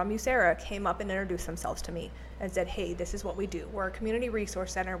representative from USARA came up and introduced themselves to me and said, hey, this is what we do. We're a community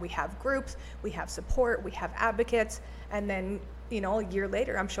resource center. We have groups, we have support, we have advocates. And then, a year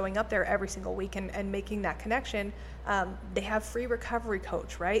later, I'm showing up there every single week and making that connection. They have free recovery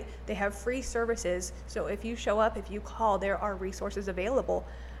coach, right? They have free services. So if you show up, if you call, there are resources available,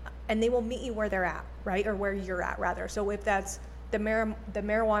 and they will meet you where they're at, right? Or where you're at, rather. So if that's the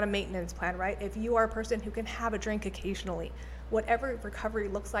marijuana maintenance plan, right? If you are a person who can have a drink occasionally, whatever recovery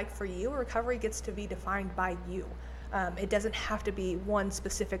looks like for you, recovery gets to be defined by you. It doesn't have to be one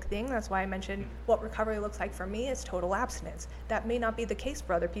specific thing. That's why I mentioned what recovery looks like for me is total abstinence. That may not be the case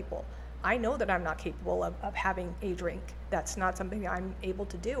for other people. I know that I'm not capable of having a drink. That's not something I'm able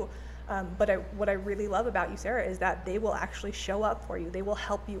to do. But what I really love about USARA is that they will actually show up for you. They will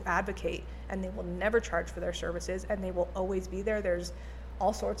help you advocate, and they will never charge for their services, and they will always be there. There's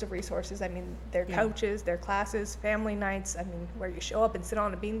all sorts of resources. I mean, their coaches, their classes, family nights, where you show up and sit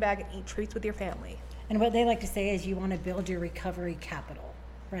on a beanbag and eat treats with your family. And what they like to say is you want to build your recovery capital,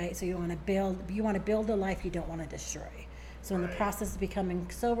 right? So you want to build a life you don't want to destroy. So in the process of becoming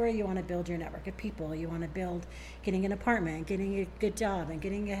sober, you want to build your network of people. You want to build getting an apartment, getting a good job, and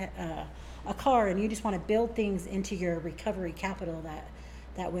getting a a car and you just want to build things into your recovery capital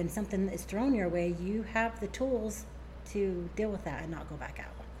that when something is thrown your way, you have the tools to deal with that and not go back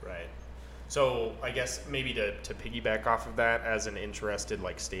out. Right. So I guess maybe to piggyback off of that, as an interested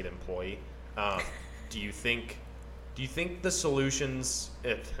like state employee, do you think the solutions?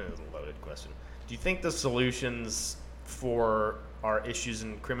 It's a loaded question. Do you think the solutions for our issues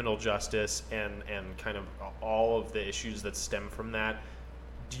in criminal justice and kind of all of the issues that stem from that,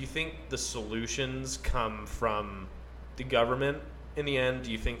 do you think the solutions come from the government in the end?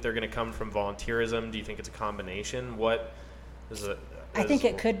 Do you think they're going to come from volunteerism? Do you think it's a combination? What is it? I think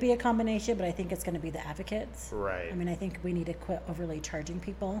it could be a combination, but I think it's going to be the advocates. Right. I mean, I think we need to quit overly charging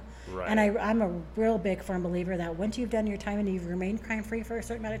people. Right. And I'm a real big firm believer that once you've done your time and you've remained crime-free for a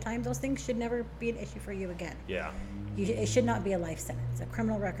certain amount of time, those things should never be an issue for you again. Yeah. It should not be a life sentence. A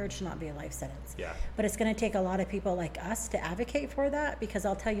criminal record should not be a life sentence. Yeah. But it's going to take a lot of people like us to advocate for that, because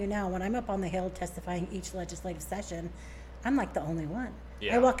I'll tell you now, when I'm up on the Hill testifying each legislative session, I'm like the only one.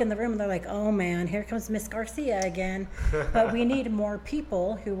 Yeah. I walk in the room and they're like, oh man, here comes Miss Garcia again. But we need more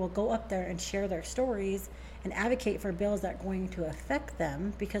people who will go up there and share their stories and advocate for bills that are going to affect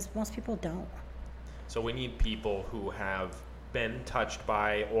them, because most people don't. So we need people who have been touched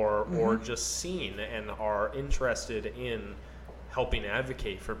by or just seen and are interested in helping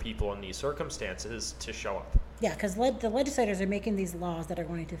advocate for people in these circumstances to show up. Yeah, because the legislators are making these laws that are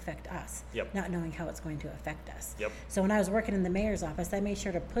going to affect us, Yep. not knowing how it's going to affect us. Yep. So when I was working in the mayor's office, I made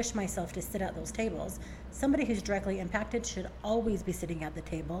sure to push myself to sit at those tables. Somebody who's directly impacted should always be sitting at the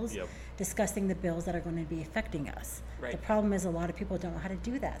tables, Yep. discussing the bills that are going to be affecting us. Right. The problem is a lot of people don't know how to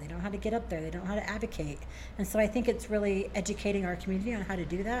do that. They don't know how to get up there. They don't know how to advocate. And so I think it's really educating our community on how to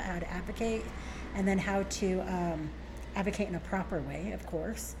do that, how to advocate, and then how to advocate in a proper way, of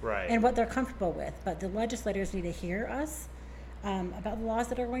course, Right. and what they're comfortable with. But the legislators need to hear us about the laws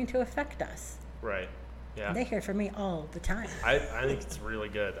that are going to affect us. Right. Yeah. And they hear from me all the time. I think it's really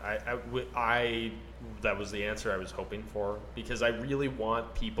good. I that was the answer I was hoping for, because I really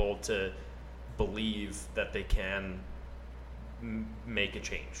want people to believe that they can make a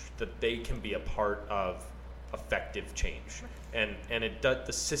change, that they can be a part of effective change, and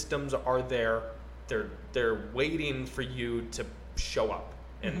the systems are there. They're waiting for you to show up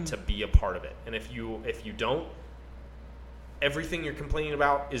and to be a part of it. And if you don't, everything you're complaining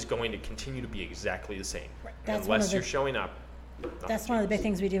about is going to continue to be exactly the same. That's one unless of you're the- showing up. That's one of the big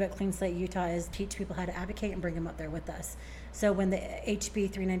things we do at Clean Slate Utah is teach people how to advocate and bring them up there with us. So when the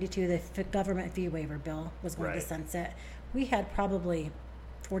HB 392, the government fee waiver bill, was going to Right. sunset, we had probably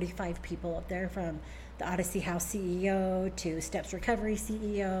 45 people up there, from the Odyssey House CEO to Steps Recovery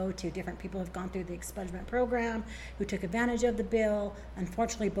CEO to different people who have gone through the expungement program who took advantage of the bill.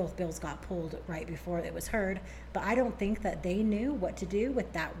 Unfortunately, both bills got pulled right before it was heard, but I don't think that they knew what to do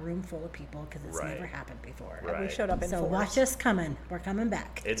with that room full of people, because it's Right. never happened before. Right. We showed up in So force. watch us coming. We're coming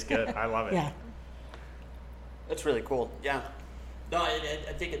back. It's good. I love it. Yeah. That's really cool. Yeah. No,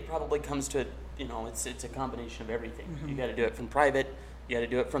 I think it probably comes to, it's a combination of everything. You got to do it from private. You got to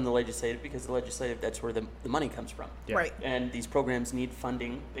do it from the legislative, because the legislative, that's where the money comes from. Yeah. Right. And these programs need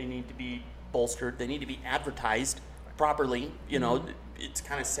funding. They need to be bolstered. They need to be advertised properly. It's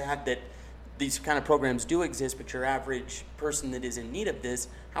kind of sad that these kind of programs do exist, but your average person that is in need of this,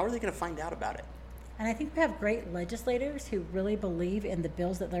 how are they going to find out about it? And I think we have great legislators who really believe in the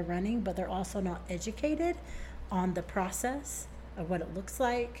bills that they're running, but they're also not educated on the process of what it looks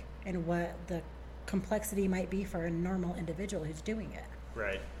like and what the complexity might be for a normal individual who's doing it.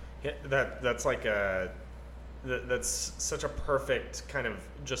 Right. Yeah, that's such a perfect kind of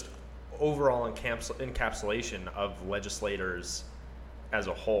just overall encapsulation of legislators as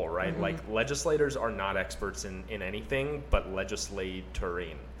a whole, right? Like, legislators are not experts in anything but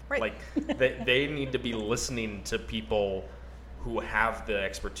legislatoring. Right. Like, they need to be listening to people who have the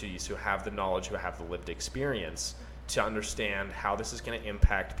expertise, who have the knowledge, who have the lived experience, to understand how this is going to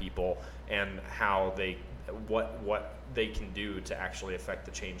impact people and how what they can do to actually affect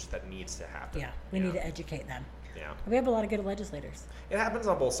the change that needs to happen. Yeah, we need to educate them. Yeah. We have a lot of good legislators. It happens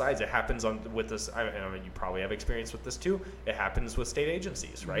on both sides. It happens with this. I mean, you probably have experience with this too. It happens with state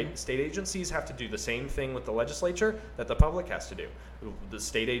agencies, right? State agencies have to do the same thing with the legislature that the public has to do. The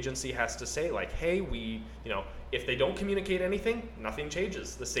state agency has to say, like, hey, if they don't communicate anything, nothing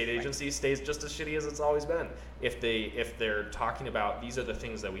changes. The state agency stays just as shitty as it's always been. If they're talking about, these are the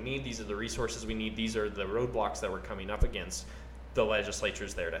things that we need, these are the resources we need, these are the roadblocks that we're coming up against, the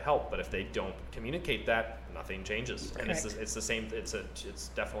legislature's there to help. But if they don't communicate that, nothing changes. And it's the same. It's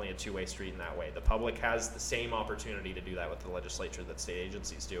definitely a two-way street in that way. The public has the same opportunity to do that with the legislature that state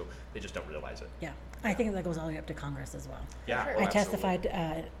agencies do. They just don't realize it. Yeah, I think that goes all the way up to Congress as well. Yeah, Sure. oh, I absolutely.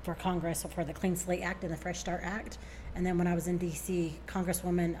 testified for Congress for the Clean Slate Act and the Fresh Start Act. And then when I was in D.C.,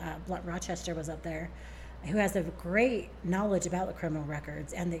 Congresswoman Blunt Rochester was up there, who has a great knowledge about the criminal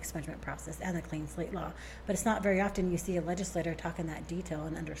records and the expungement process and the Clean Slate law. But it's not very often you see a legislator talk in that detail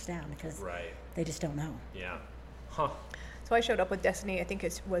and understand, because Right. they just don't know. Yeah. Huh. So I showed up with Destiny, I think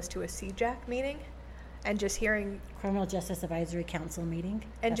it was to a CJAC meeting, and just hearing Criminal Justice Advisory Council meeting.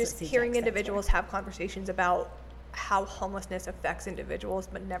 and That's just what CJAC hearing stands for. individuals have conversations about how homelessness affects individuals,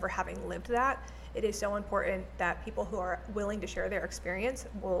 but never having lived that. It is so important that people who are willing to share their experience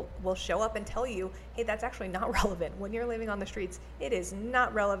will show up and tell you, hey, that's actually not relevant. When you're living on the streets, it is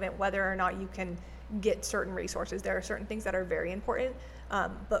not relevant whether or not you can get certain resources. There are certain things that are very important,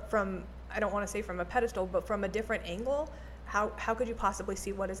 but from, I don't want to say from a pedestal, but from a different angle, how could you possibly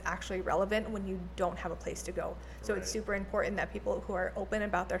see what is actually relevant when you don't have a place to go? So it's super important that people who are open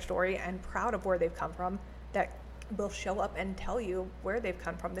about their story and proud of where they've come from, that will show up and tell you where they've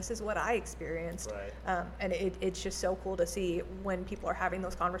come from. This is what I experienced. Right. And it's just so cool to see when people are having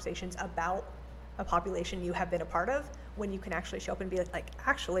those conversations about a population you have been a part of, when you can actually show up and be like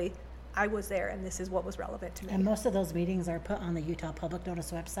actually, I was there and this is what was relevant to me. And most of those meetings are put on the Utah Public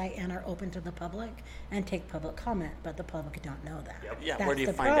Notice website and are open to the public and take public comment, but the public don't know that. Yep. Yeah, That's where do you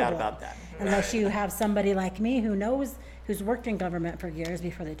the find out problem. about that? Unless you have somebody like me who knows, who's worked in government for years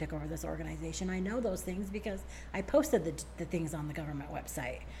before they took over this organization. I know those things because I posted the things on the government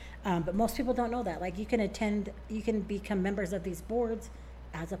website. But most people don't know that. Like, you can become members of these boards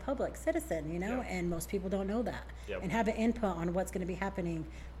as a public citizen, Yep. and most people don't know that. Yep. And have an input on what's going to be happening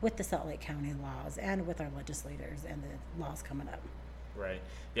with the Salt Lake County laws and with our legislators and the laws coming up. Right.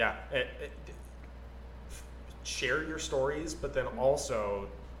 Yeah. Share your stories, but then also,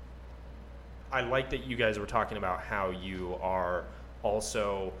 I like that you guys were talking about how you are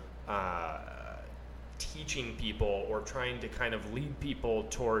also teaching people or trying to kind of lead people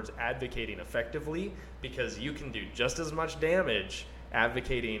towards advocating effectively, because you can do just as much damage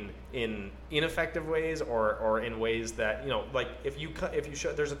advocating in ineffective ways or in ways that, like if you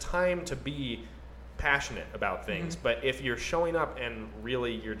show, there's a time to be passionate about things, but if you're showing up and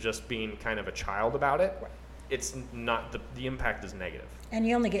really you're just being kind of a child about it, it's not, the impact is negative. And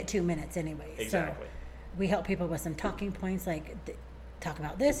you only get 2 minutes anyway. Exactly. So we help people with some talking points, like talk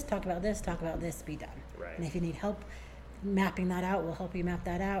about this, talk about this, talk about this, be done. Right. And if you need help mapping that out, we'll help you map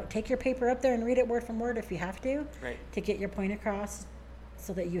that out. Take your paper up there and read it word from word if you have to, Right. to get your point across,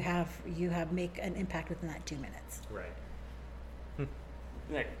 so that you have make an impact within that 2 minutes. Right.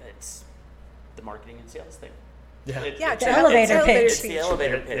 It's the marketing and sales thing. Yeah. Yeah, The elevator pitch. It's the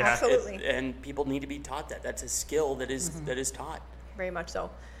elevator pitch. Yeah. Absolutely. And people need to be taught that. That's a skill that is taught. Very much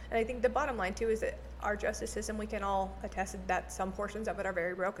so. And I think the bottom line too is that our justice system, we can all attest that some portions of it are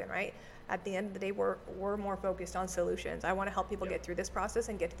very broken, right? At the end of the day, we're more focused on solutions. I want to help people get through this process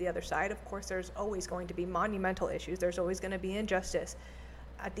and get to the other side. Of course, there's always going to be monumental issues. There's always going to be injustice.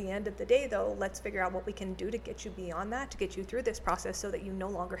 At the end of the day, though, let's figure out what we can do to get you beyond that, to get you through this process so that you no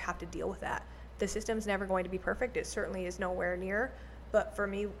longer have to deal with that. The system's never going to be perfect. It certainly is nowhere near. But for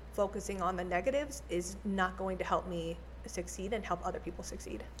me, focusing on the negatives is not going to help me succeed and help other people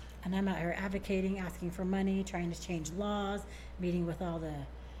succeed. And I'm out here advocating, asking for money, trying to change laws, meeting with all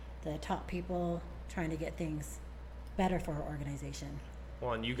the top people, trying to get things better for our organization.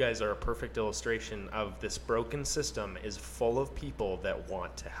 Well, and you guys are a perfect illustration of this broken system is full of people that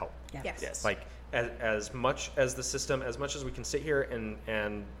want to help. Yeah. Yes. Like as much as the system, as much as we can sit here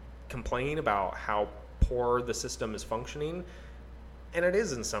and complain about how poor the system is functioning, and it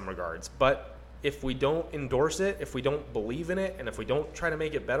is in some regards, but if we don't endorse it, if we don't believe in it, and if we don't try to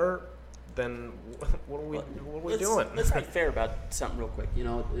make it better, then what are we doing? Let's be fair about something real quick.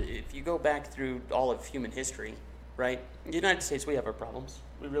 If you go back through all of human history, right? In the United States, we have our problems.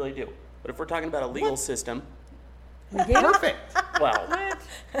 We really do. But if we're talking about a legal system, We did? Perfect. well,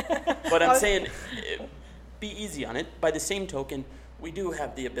 but I'm saying, be easy on it. By the same token, we do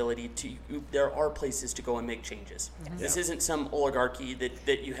have the ability to, there are places to go and make changes. This isn't some oligarchy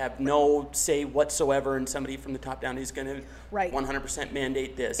that you have no say whatsoever, and somebody from the top down is going to Right. 100%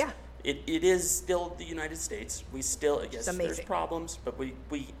 mandate this. Yeah. It is still the United States. We still, yes, there's amazing. problems, but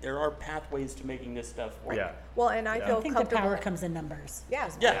there are pathways to making this stuff work. Yeah. Well, and I Yeah. feel I think the comfortable. power comes in numbers. Yeah.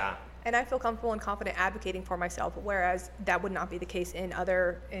 Yeah. And I feel comfortable and confident advocating for myself, whereas that would not be the case in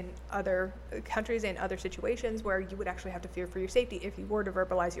other countries, in other situations where you would actually have to fear for your safety if you were to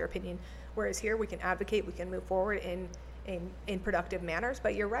verbalize your opinion. Whereas here, we can advocate, we can move forward in productive manners.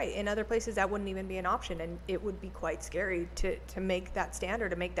 But you're right, in other places that wouldn't even be an option, and it would be quite scary to make that stand or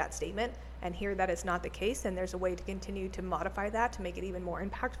to make that statement and hear that it's not the case. And there's a way to continue to modify that to make it even more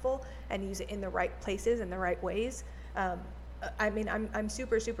impactful and use it in the right places and the right ways. I mean, I'm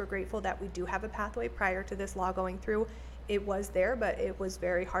super, super grateful that we do have a pathway prior to this law going through. It was there, but it was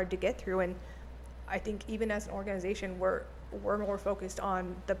very hard to get through. And I think even as an organization, we're more focused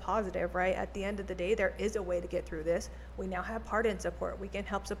on the positive, right? At the end of the day, there is a way to get through this. We now have pardon support. We can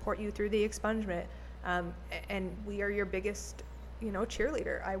help support you through the expungement. And we are your biggest,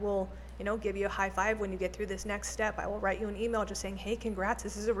 cheerleader. I will, give you a high five when you get through this next step. I will write you an email just saying, hey, congrats.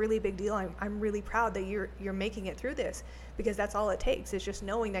 This is a really big deal. I'm really proud that you're making it through this, because that's all it takes is just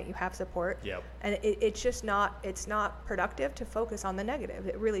knowing that you have support. Yep. And it's not productive to focus on the negative.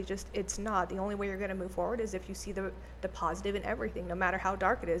 It really it's not. The only way you're going to move forward is if you see the positive in everything, no matter how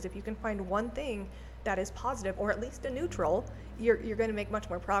dark it is. If you can find one thing that is positive, or at least a neutral, you're going to make much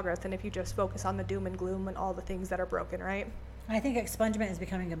more progress than if you just focus on the doom and gloom and all the things that are broken, right? I think expungement is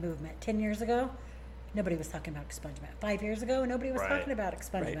becoming a movement. 10 years ago, nobody was talking about expungement. 5 years ago, nobody was Right. talking about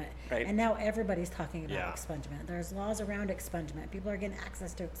expungement. Right. And now everybody's talking about Yeah. expungement. There's laws around expungement. People are getting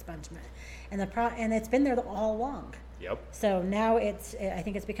access to expungement. And it's been there all along. Yep. So now I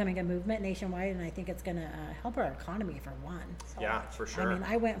think it's becoming a movement nationwide, and I think it's going to help our economy for one. Yeah, for sure. I mean,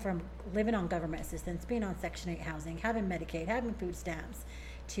 I went from living on government assistance, being on Section 8 housing, having Medicaid, having food stamps,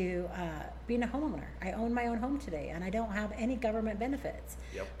 to being a homeowner. I own my own home today, and I don't have any government benefits.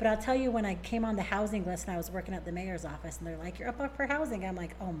 Yep. But I'll tell you, when I came on the housing list and I was working at the mayor's office, and they're like, you're up for housing. I'm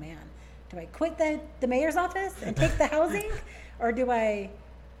like, oh man, do I quit the mayor's office and take the housing? Or do I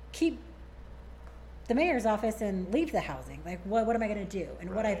keep the mayor's office and leave the housing? Like, what am I going to do?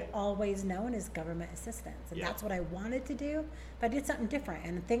 And what I've Right. always known is government assistance. And Yeah. that's what I wanted to do. But I did something different.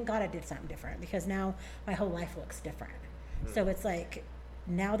 And thank God I did something different, because now my whole life looks different. So it's like,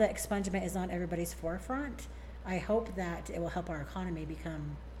 now that expungement is on everybody's forefront, I hope that it will help our economy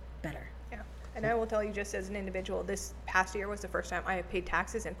become better. Yeah. And I will tell you, just as an individual, this past year was the first time I have paid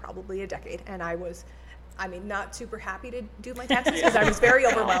taxes in probably a decade. And I was, not super happy to do my taxes because I was very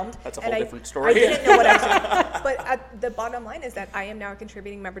overwhelmed. That's a and whole different story. I didn't know what I was doing. But the bottom line is that I am now a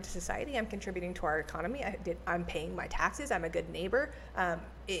contributing member to society. I'm contributing to our economy. I'm paying my taxes. I'm a good neighbor.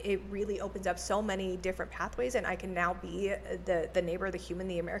 It really opens up so many different pathways, and I can now be the neighbor, the human,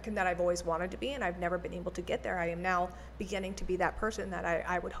 the American that I've always wanted to be, and I've never been able to get there. I am now beginning to be that person that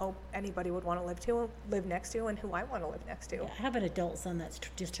I would hope anybody would want to live next to, and who I want to live next to. Yeah, I have an adult son that's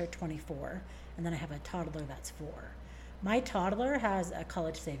just turned 24, and then I have a toddler that's 4. My toddler has a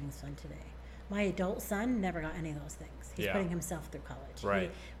college savings fund today. My adult son never got any of those things. He's Yeah. putting himself through college.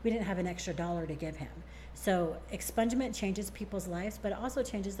 Right. We didn't have an extra dollar to give him. So expungement changes people's lives, but it also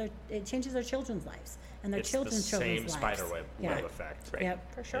changes their children's lives and their It's children's the same lives. spider web Yeah. effect. Right.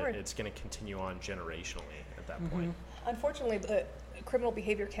 Yep. For sure. It's going to continue on generationally at that point. Unfortunately, the criminal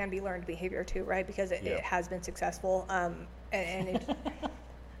behavior can be learned behavior too, right? Because it has been successful. And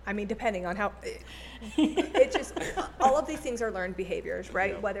it, depending on how, it just, all of these things are learned behaviors,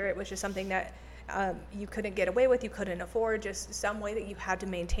 right? Yeah. Whether it was just something that you couldn't get away with, you couldn't afford, just some way that you had to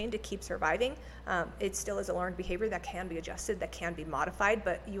maintain to keep surviving. It still is a learned behavior that can be adjusted, that can be modified,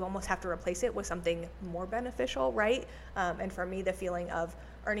 but you almost have to replace it with something more beneficial, right? And for me, the feeling of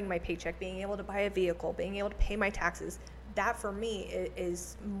earning my paycheck, being able to buy a vehicle, being able to pay my taxes, that for me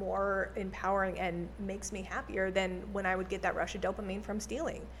is more empowering and makes me happier than when I would get that rush of dopamine from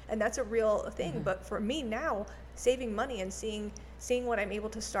stealing. And that's a real thing. But for me now, saving money and seeing what I'm able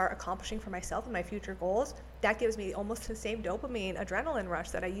to start accomplishing for myself and my future goals, that gives me almost the same dopamine, adrenaline rush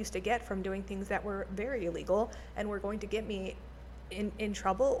that I used to get from doing things that were very illegal and were going to get me in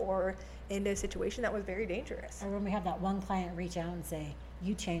trouble or in a situation that was very dangerous. Or when we have that one client reach out and say,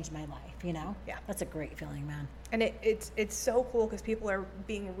 you changed my life, Yeah. That's a great feeling, man. And it's so cool because people are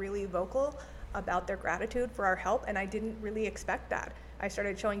being really vocal about their gratitude for our help, and I didn't really expect that. I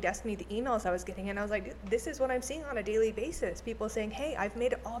started showing Destiny the emails I was getting, and I was like, this is what I'm seeing on a daily basis. People saying, hey, I've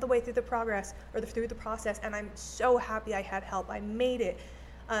made it all the way through the process, and I'm so happy I had help. I made it.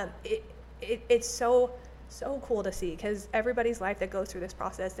 It's so cool to see, because everybody's life that goes through this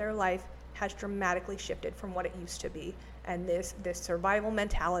process, their life has dramatically shifted from what it used to be. And this survival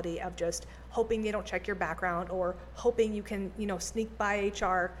mentality of just hoping they don't check your background, or hoping you can, sneak by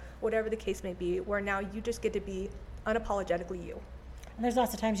HR, whatever the case may be, where now you just get to be unapologetically you. And there's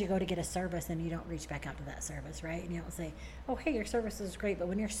lots of times you go to get a service and you don't reach back out to that service, right? And you don't say, oh, hey, your service is great. But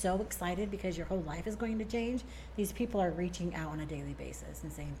when you're so excited because your whole life is going to change, these people are reaching out on a daily basis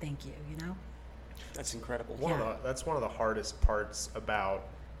and saying thank you, That's incredible. That's one of the hardest parts about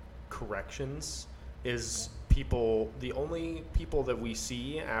corrections is the only people that we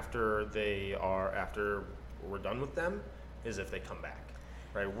see after we're done with them is if they come back.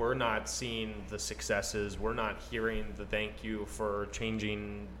 Right, we're not seeing the successes. We're not hearing the thank you for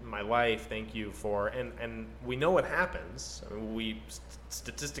changing my life. Thank you for, and we know what happens. I mean,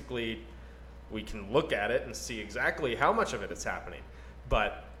 statistically, we can look at it and see exactly how much of it is happening.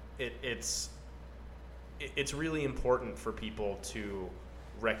 But it's really important for people to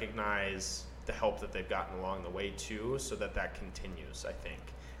recognize the help that they've gotten along the way too, so that continues, I think.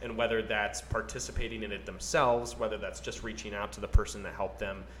 And whether that's participating in it themselves, whether that's just reaching out to the person that helped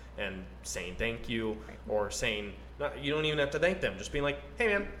them and saying thank you, or saying, you don't even have to thank them, just being like, hey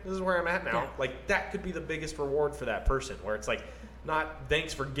man, this is where I'm at now. Yeah. Like, that could be the biggest reward for that person, where it's like, not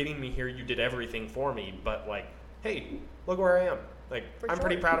thanks for getting me here, you did everything for me, but like, hey, look where I am. Like, I'm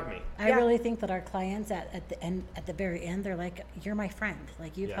pretty proud of me. I really think that our clients at the very end, they're like, you're my friend.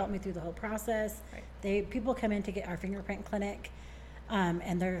 Like, you've helped me through the whole process. Right. People come in to get our fingerprint clinic.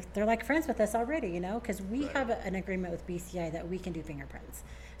 And they're like friends with us already, because we have an agreement with BCI that we can do fingerprints.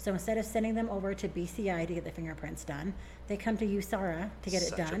 So instead of sending them over to BCI to get the fingerprints done, they come to you, Sarah, to get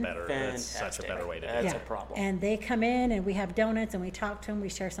it done. That's such a better way to do it. That's a problem. And they come in and we have donuts and we talk to them. We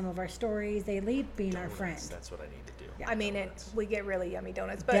share some of our stories. They leave being our friend. That's what I need to do. Yeah. I mean, we get really yummy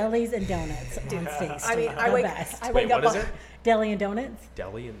donuts. But delis and donuts on State Street. I mean, I wake up what is it? Deli and Donuts.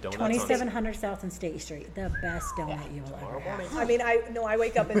 Deli and Donuts. 2700 South and State Street. The best donut you will ever have. I mean, I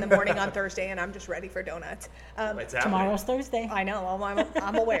wake up in the morning on Thursday and I'm just ready for donuts. Tomorrow's Thursday. I know.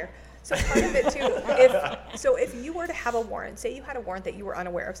 I'm aware. So part of it too, if you were to have a warrant, say you had a warrant that you were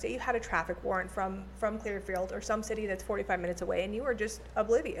unaware of, say you had a traffic warrant from Clearfield or some city that's 45 minutes away and you were just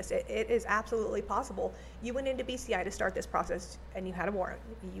oblivious, it is absolutely possible. You went into BCI to start this process and you had a warrant.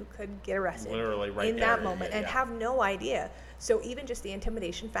 You could get arrested literally right in that moment and have no idea. So even just the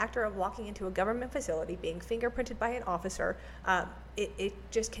intimidation factor of walking into a government facility, being fingerprinted by an officer, it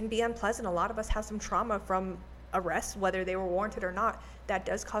just can be unpleasant. A lot of us have some trauma from arrests, whether they were warranted or not. That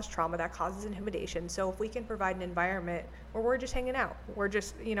does cause trauma, that causes intimidation. So if we can provide an environment where we're just hanging out, we're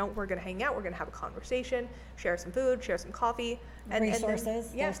just, we're going to hang out, we're going to have a conversation, share some food, share some coffee.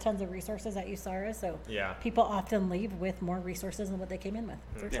 Resources. There's tons of resources at USARA. So people often leave with more resources than what they came in with.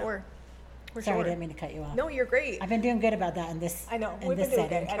 For sure. Sorry, I didn't mean to cut you off. No, you're great. I've been doing good about that in this I know. We've been doing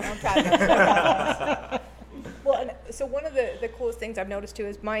good. And I'm proud. Well, and so one of the coolest things I've noticed too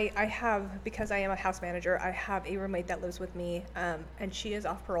is because I am a house manager, I have a roommate that lives with me, and she is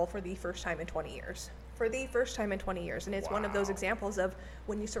off parole for the first time in 20 years. And it's one of those examples of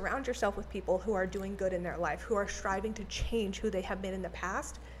when you surround yourself with people who are doing good in their life, who are striving to change who they have been in the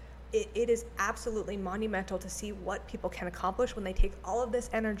past, it is absolutely monumental to see what people can accomplish when they take all of this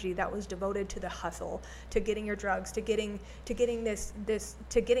energy that was devoted to the hustle, to getting your drugs, to getting this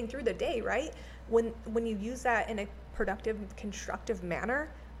to getting through the day, right? When you use that in a productive, constructive manner,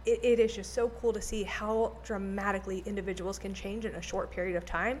 it is just so cool to see how dramatically individuals can change in a short period of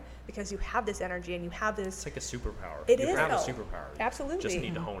time because you have this energy and you have this. It's like a superpower. You have a superpower. Absolutely. Just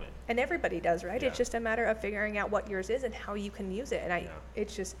need to hone it. And everybody does, right? Yeah. It's just a matter of figuring out what yours is and how you can use it. And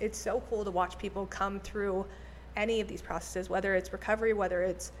it's so cool to watch people come through any of these processes, whether it's recovery, whether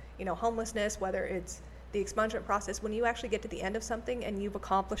it's, homelessness, whether it's the expungement process. When you actually get to the end of something and you've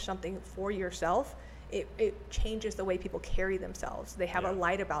accomplished something for yourself, it changes the way people carry themselves. They have a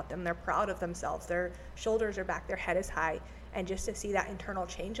light about them. They're proud of themselves. Their shoulders are back. Their head is high. And just to see that internal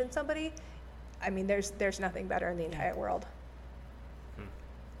change in somebody, I mean, there's nothing better in the entire world.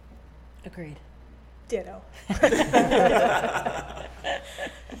 Agreed. Ditto.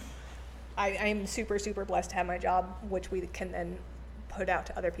 I'm super, super blessed to have my job, which we can then put out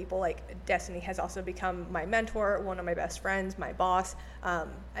to other people. Like Destiny has also become my mentor, one of my best friends, my boss,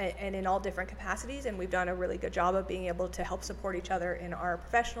 and in all different capacities. And we've done a really good job of being able to help support each other in our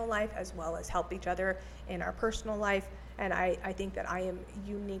professional life as well as help each other in our personal life. And I think that I am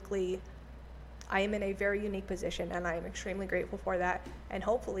in a very unique position, and I am extremely grateful for that. And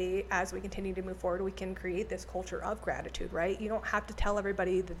hopefully, as we continue to move forward, we can create this culture of gratitude, right? You don't have to tell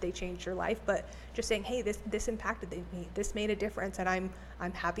everybody that they changed your life, but just saying, hey, this impacted me, this made a difference, and I'm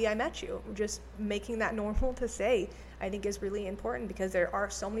happy I met you. Just making that normal to say, I think is really important, because there are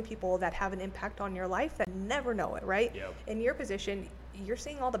so many people that have an impact on your life that never know it, right? Yep. In your position, you're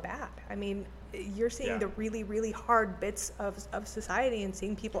seeing all the bad. I mean, you're seeing the really, really hard bits of society and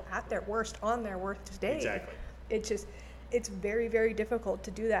seeing people at their worst on their worst day. Exactly. It's very, very difficult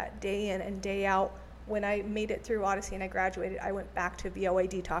to do that day in and day out. When I made it through Odyssey and I graduated, I went back to VOA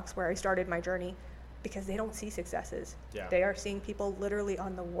Detox, where I started my journey, because they don't see successes. Yeah. They are seeing people literally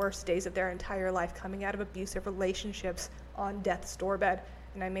on the worst days of their entire life, coming out of abusive relationships, on death's doorbed.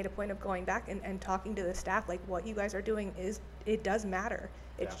 And I made a point of going back and talking to the staff, like, what you guys are doing it does matter.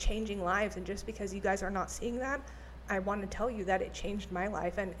 It's changing lives. And just because you guys are not seeing that, I want to tell you that it changed my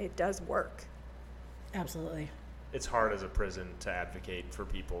life and it does work. Absolutely. It's hard as a prison to advocate for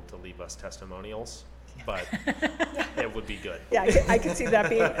people to leave us testimonials, but it would be good. Yeah, I could see that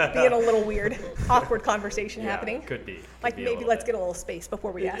being a little weird, awkward conversation happening. Could be. Like, maybe let's get a little space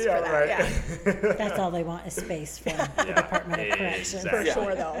before we ask for that. Right. Yeah, That's all they want is space from the Department of Corrections. for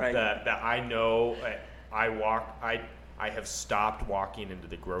sure, though. Right. That I know. I have stopped walking into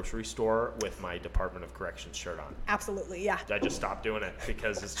the grocery store with my Department of Corrections shirt on. Absolutely, yeah. I just stopped doing it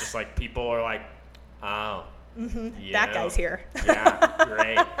because it's just like people are like, oh. That guy's here. Yeah,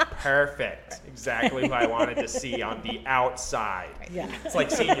 great, perfect, exactly what I wanted to see on the outside. Yeah. It's like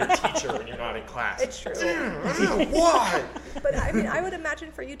seeing your teacher when you're not in class. It's true. Why? But I mean, I would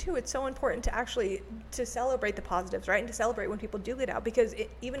imagine for you too, it's so important to actually to celebrate the positives, right? And to celebrate when people do get out, because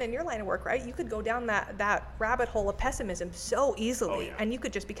even in your line of work, right, you could go down that rabbit hole of pessimism so easily, and you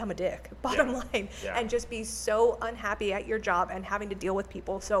could just become a dick, bottom line, and just be so unhappy at your job and having to deal with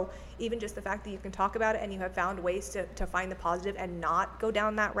people. So even just the fact that you can talk about it and you have found ways to find the positive and not go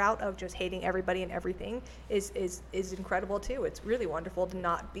down that route of just hating everybody and everything is incredible too. It's really wonderful to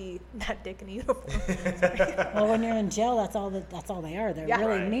not be that dick in a uniform. Well, when you're in jail, that's all they are. They're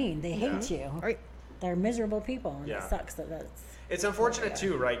really mean. They hate you. Right. They're miserable people, and it sucks that that's. It's unfortunate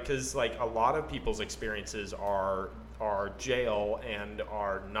too, right? Because like a lot of people's experiences are jail and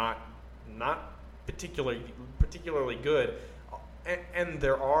are not particularly good, and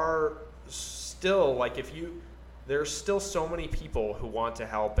there are still there's still so many people who want to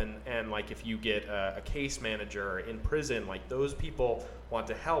help, and like if you get a case manager in prison, like those people want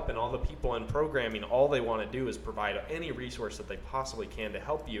to help, and all the people in programming, all they want to do is provide any resource that they possibly can to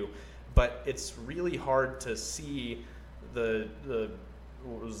help you. But it's really hard to see the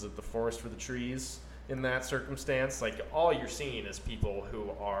what was it, the forest for the trees in that circumstance. Like all you're seeing is people who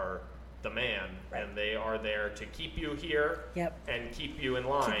are the man, and they are there to keep you here and keep you in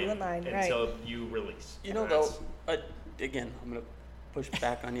line, until you release. You know, though, again, I'm going to push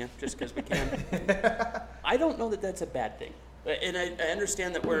back on you just because we can. I don't know that that's a bad thing. And I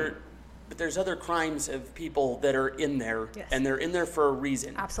understand that but there's other crimes of people that are in there, and they're in there for a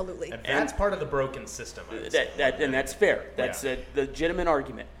reason. Absolutely. And that's part of the broken system. And that's fair. That's a legitimate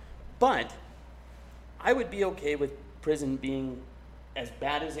argument. But I would be okay with prison being as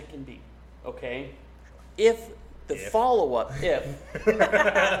bad as it can be, okay? If the follow-up,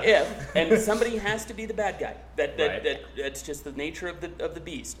 if, and somebody has to be the bad guy. That's just the nature of the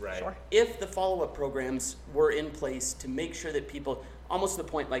beast. Right. Sure. If the follow-up programs were in place to make sure that people, almost to the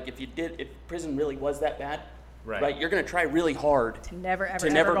point, like if prison really was that bad, right, you're going to try really hard to never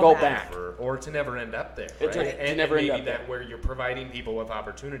go back. Or to never end up there. Right? And never maybe end up that where you're providing people with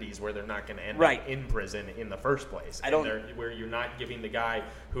opportunities where they're not going to end up in prison in the first place. Where you're not giving the guy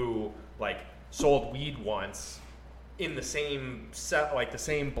who like sold weed once in the same set, like the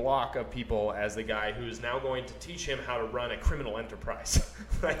same block of people as the guy who's now going to teach him how to run a criminal enterprise.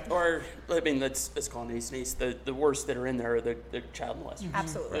 Right? Or, I mean, let's call it nice. The worst that are in there are the child molesters. Mm-hmm.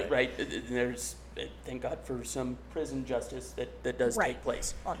 Absolutely. Right? There's, thank God for some prison justice that does take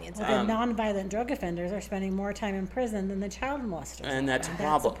place. On the inside. Well, the nonviolent drug offenders are spending more time in prison than the child molesters. And that's a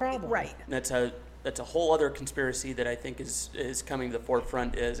problem. Right. That's a whole other conspiracy that I think is coming to the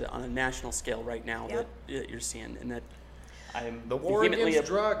forefront is on a national scale right now that you're seeing, and that I'm the war against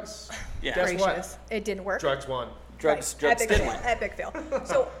drugs. Yeah, guess what? It didn't work. Drugs won. Drugs epic did fail. win. Epic fail.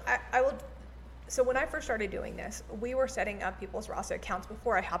 So I will. So when I first started doing this, we were setting up people's roster accounts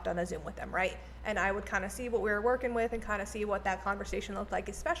before I hopped on a Zoom with them, right? And I would kind of see what we were working with and kind of see what that conversation looked like,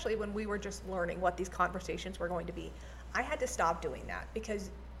 especially when we were just learning what these conversations were going to be. I had to stop doing that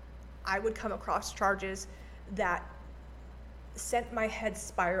because I would come across charges that sent my head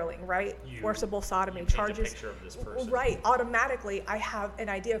spiraling, right? Forcible sodomy charges. A picture of this person. Right. Automatically, I have an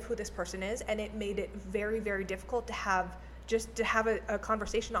idea of who this person is, and it made it very, very difficult to have a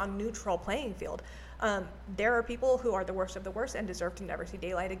conversation on neutral playing field. There are people who are the worst of the worst and deserve to never see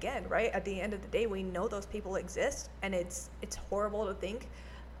daylight again, right? At the end of the day, we know those people exist, and it's horrible to think.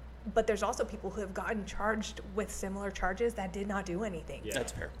 But there's also people who have gotten charged with similar charges that did not do anything. Yeah.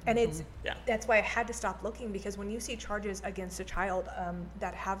 That's fair. And that's why I had to stop looking, because when you see charges against a child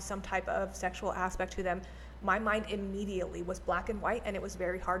that have some type of sexual aspect to them, my mind immediately was black and white, and it was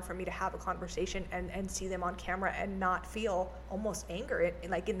very hard for me to have a conversation and see them on camera and not feel almost anger,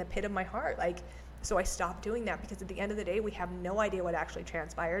 like in the pit of my heart. So I stopped doing that, because at the end of the day, we have no idea what actually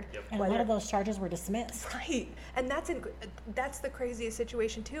transpired. Yep. And a lot of those charges were dismissed. Right. And that's the craziest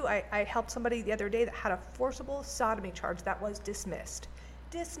situation too. I helped somebody the other day that had a forcible sodomy charge that was dismissed.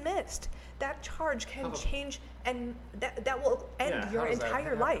 dismissed. That charge can change, and that will end your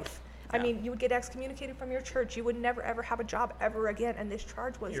entire life. I mean, you would get excommunicated from your church. You would never, ever have a job ever again. And this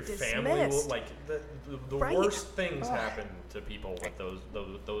charge was dismissed. Your family will, the worst things happen to people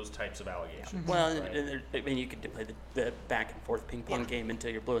with those types of allegations. Well, I mean, you could play the back and forth ping pong game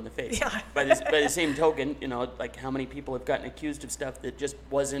until you're blue in the face. Yeah. By the same token, like how many people have gotten accused of stuff that just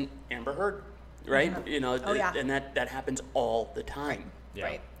wasn't Amber Heard, right? And that happens all the time. Right. Yeah.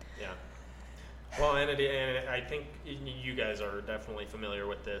 Right. Yeah. Well, and I think you guys are definitely familiar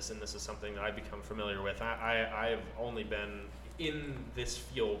with this, and this is something that I've become familiar with. I've only been in this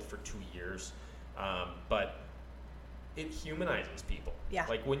field for 2 years, but it humanizes people. Yeah.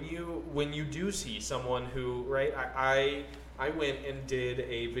 Like when you do see someone who, right? I went and did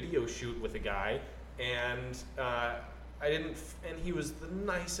a video shoot with a guy, and and he was the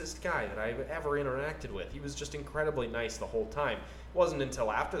nicest guy that I've ever interacted with. He was just incredibly nice the whole time. It wasn't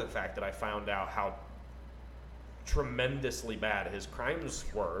until after the fact that I found out how tremendously bad his crimes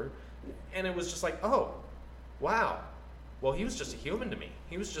were, and it was just like, oh, wow. Well, he was just a human to me.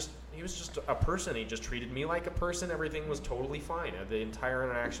 He was just a person. He just treated me like a person. Everything was totally fine. The entire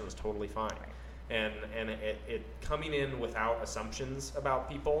interaction was totally fine. And it coming in without assumptions about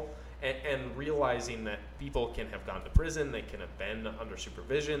people, and realizing that people can have gone to prison, they can have been under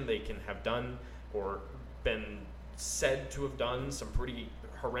supervision, they can have done or been said to have done some pretty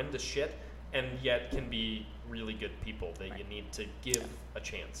horrendous shit, and yet can be really good people that you need to give a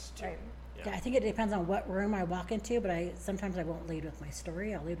chance to. Right. Yeah, I think it depends on what room I walk into, but sometimes I won't lead with my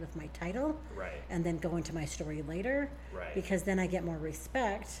story. I'll lead with my title, right, and then go into my story later, right, because then I get more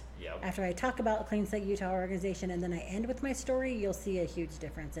respect. Yep. After I talk about Clean Slate Utah organization and then I end with my story, you'll see a huge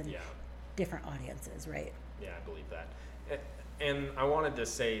difference in different audiences, right? Yeah, I believe that. And I wanted to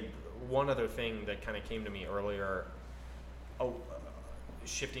say one other thing that kind of came to me earlier,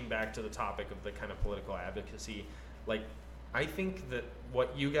 shifting back to the topic of the kind of political advocacy, like, I think that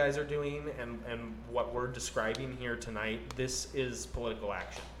what you guys are doing and what we're describing here tonight, this is political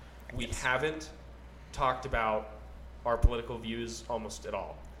action. We haven't talked about our political views almost at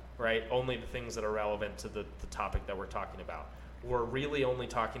all, right? Only the things that are relevant to the topic that we're talking about. We're really only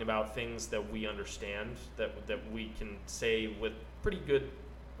talking about things that we understand, that we can say with pretty good,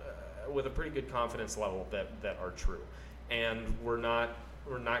 with a pretty good confidence level that are true. And we're not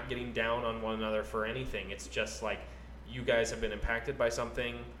getting down on one another for anything. It's just like, you guys have been impacted by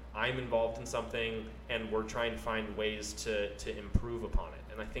something, I'm involved in something, and we're trying to find ways to improve upon it.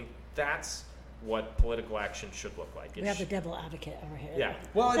 And I think that's what political action should look like. We have the devil advocate over here. Yeah.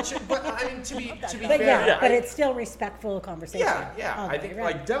 Well, it should, but I mean, to be fair. But it's still respectful conversation. Yeah. I think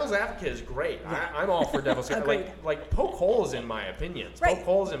like devil's advocate is great. Yeah. I'm all for devil's advocate. Like poke holes in my opinions, poke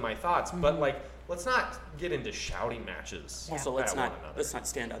holes in my thoughts, but like, let's not get into shouting matches. Also, let's not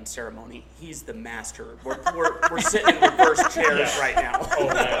stand on ceremony. He's the master. We're sitting in reverse chairs right now. Oh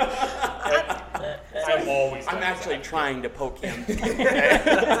man, I'm actually trying to poke him.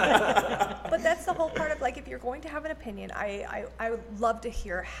 But that's the whole part of, like, if you're going to have an opinion, I would love to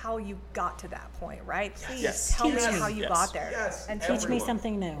hear how you got to that point, right? Please tell me how you got there. Yes. And teach me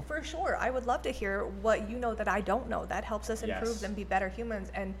something new. For sure. I would love to hear what you know that I don't know. That helps us improve and be better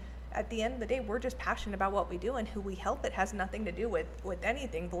humans. And at the end of the day, we're just passionate about what we do, and who we help. It has nothing to do with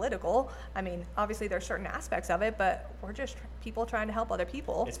anything political. I mean, obviously there's certain aspects of it, but we're just people trying to help other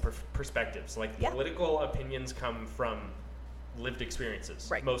people. It's perspectives. Like, political opinions come from lived experiences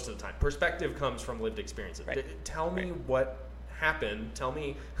most of the time. Perspective comes from lived experiences. Tell me what happened. Tell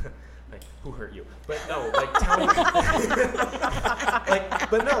me like, who hurt you? But no, like, tell me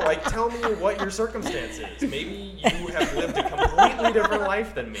tell me what your circumstance is. Maybe you have lived a completely different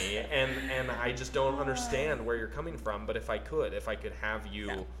life than me, and I just don't understand where you're coming from. But if I could have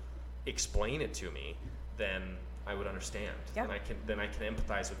you explain it to me, then I would understand. Yeah. And I can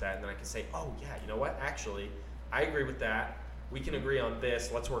empathize with that, and then I can say, oh yeah, you know what? Actually, I agree with that. We can agree on this.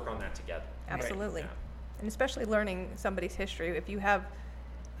 Let's work on that together. Absolutely. Right? Yeah. And especially learning somebody's history. If you have,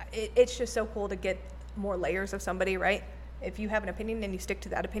 it's just so cool to get more layers of somebody, right? If you have an opinion and you stick to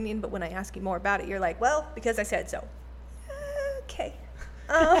that opinion, but when I ask you more about it, you're like, well, because I said so. Okay.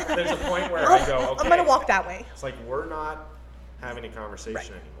 There's a point where I go, okay. I'm going to walk that way. It's like, we're not having a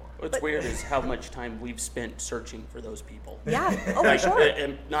conversation anymore. What's weird is how much time we've spent searching for those people. Yeah. Oh, for sure.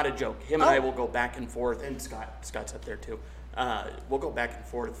 And not a joke. Him and I will go back and forth, and Scott's up there too. We'll go back and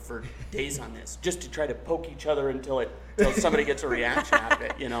forth for days on this, just to try to poke each other until it until somebody gets a reaction out of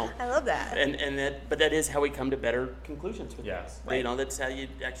it, you know. I love that. But that is how we come to better conclusions with Yeah. things. Right. You know, that's how you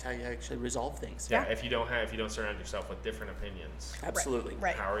actually resolve things. Yeah, if you don't surround yourself with different opinions, Absolutely.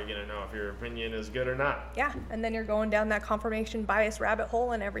 Right. how are you going to know if your opinion is good or not? Yeah, and then you're going down that confirmation bias rabbit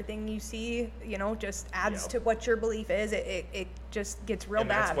hole, and everything you see, you know, just adds to what your belief is. It just gets real And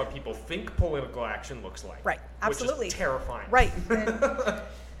bad. that's what people think political action looks like. Right, absolutely. Which is terrifying. Right.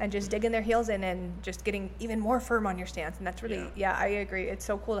 And just digging their heels in and just getting even more firm on your stance. And that's really, I agree. It's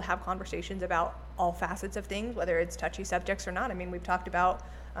so cool to have conversations about all facets of things, whether it's touchy subjects or not. I mean, we've talked about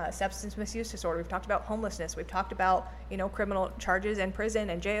substance misuse disorder. We've talked about homelessness. We've talked about, you know, criminal charges and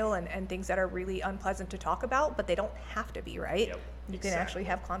prison and jail and things that are really unpleasant to talk about, but they don't have to be, right? Yep, You can actually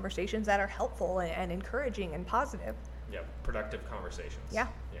have conversations that are helpful and encouraging and positive. Yep, productive conversations. Yeah.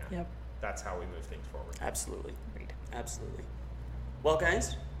 Yep. That's how we move things forward. Absolutely. Agreed. Absolutely. Well,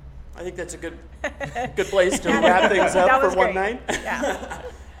 guys, I think that's a good place to wrap things up That for was one great. night. Yeah.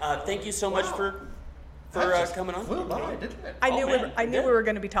 Thank you so much for coming on. Flew by, didn't it? I knew man, we were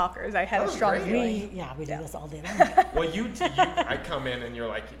going to be talkers. I had a was strong great. feeling. We do this all day long. Well, I come in and you're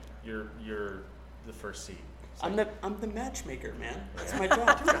like, you're the first seat. I'm the matchmaker, man. That's my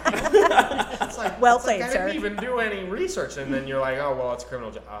job. It's like, Well it's like, played, I sir. didn't even do any research, and then you're like, oh well, it's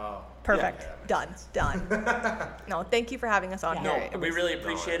criminal. Oh, Perfect. yeah. Done. No, thank you for having us on Yeah. here. No, we really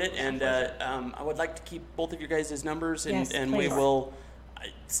appreciate it, and I would like to keep both of you guys' numbers, and, Yes, and we please. will.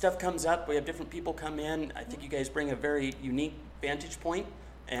 Stuff comes up. We have different people come in. I think you guys bring a very unique vantage point,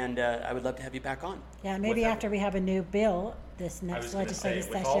 and I would love to have you back on. Yeah, maybe after we have a new bill, this I next was going to say, legislative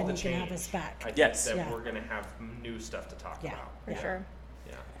with all session, the you can have change, us back. I think Yes. that Yeah. we're going to have new stuff to talk Yeah. about. For sure.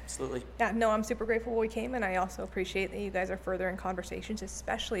 Yeah. Absolutely. Yeah, no, I'm super grateful we came, and I also appreciate that you guys are furthering conversations,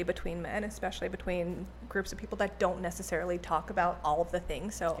 especially between men, especially between groups of people that don't necessarily talk about all of the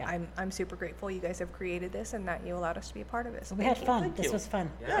things. So Yeah. I'm super grateful you guys have created this and that you allowed us to be a part of it. So We had thank you. fun. Thank This you. was fun.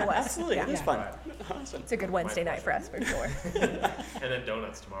 Yeah, It was. absolutely. Yeah. It was Yeah. fun. Awesome. It's a good Wednesday night for us, for sure. And then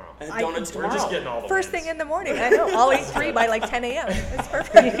donuts tomorrow. And donuts We're tomorrow. just getting all the First wins. thing in the morning. I know. I'll eat 3 by like 10 a.m. It's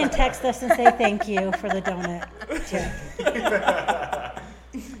perfect. You can text us and say thank you for the donut tip.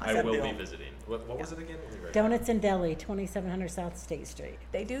 I will be deal. visiting. What was it again? Let me write it Donuts and Deli, 2700 South State Street.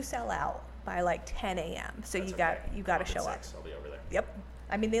 They do sell out by like 10 a.m. So down. you That's got okay. to show At up. 6, I'll be over there. Yep.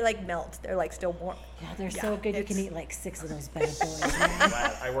 I mean, they like melt. They're like still warm. Yeah, they're Yeah, so good. You can it's- eat like 6 of those bad boys. I'm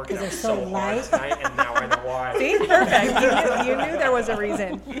glad. I worked 'Cause out they're so so hard light. tonight, and now I know why. See, perfect. You knew there was a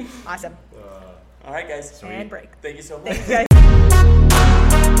reason. Awesome. All right, guys. And break. Thank you so much. Thanks, guys.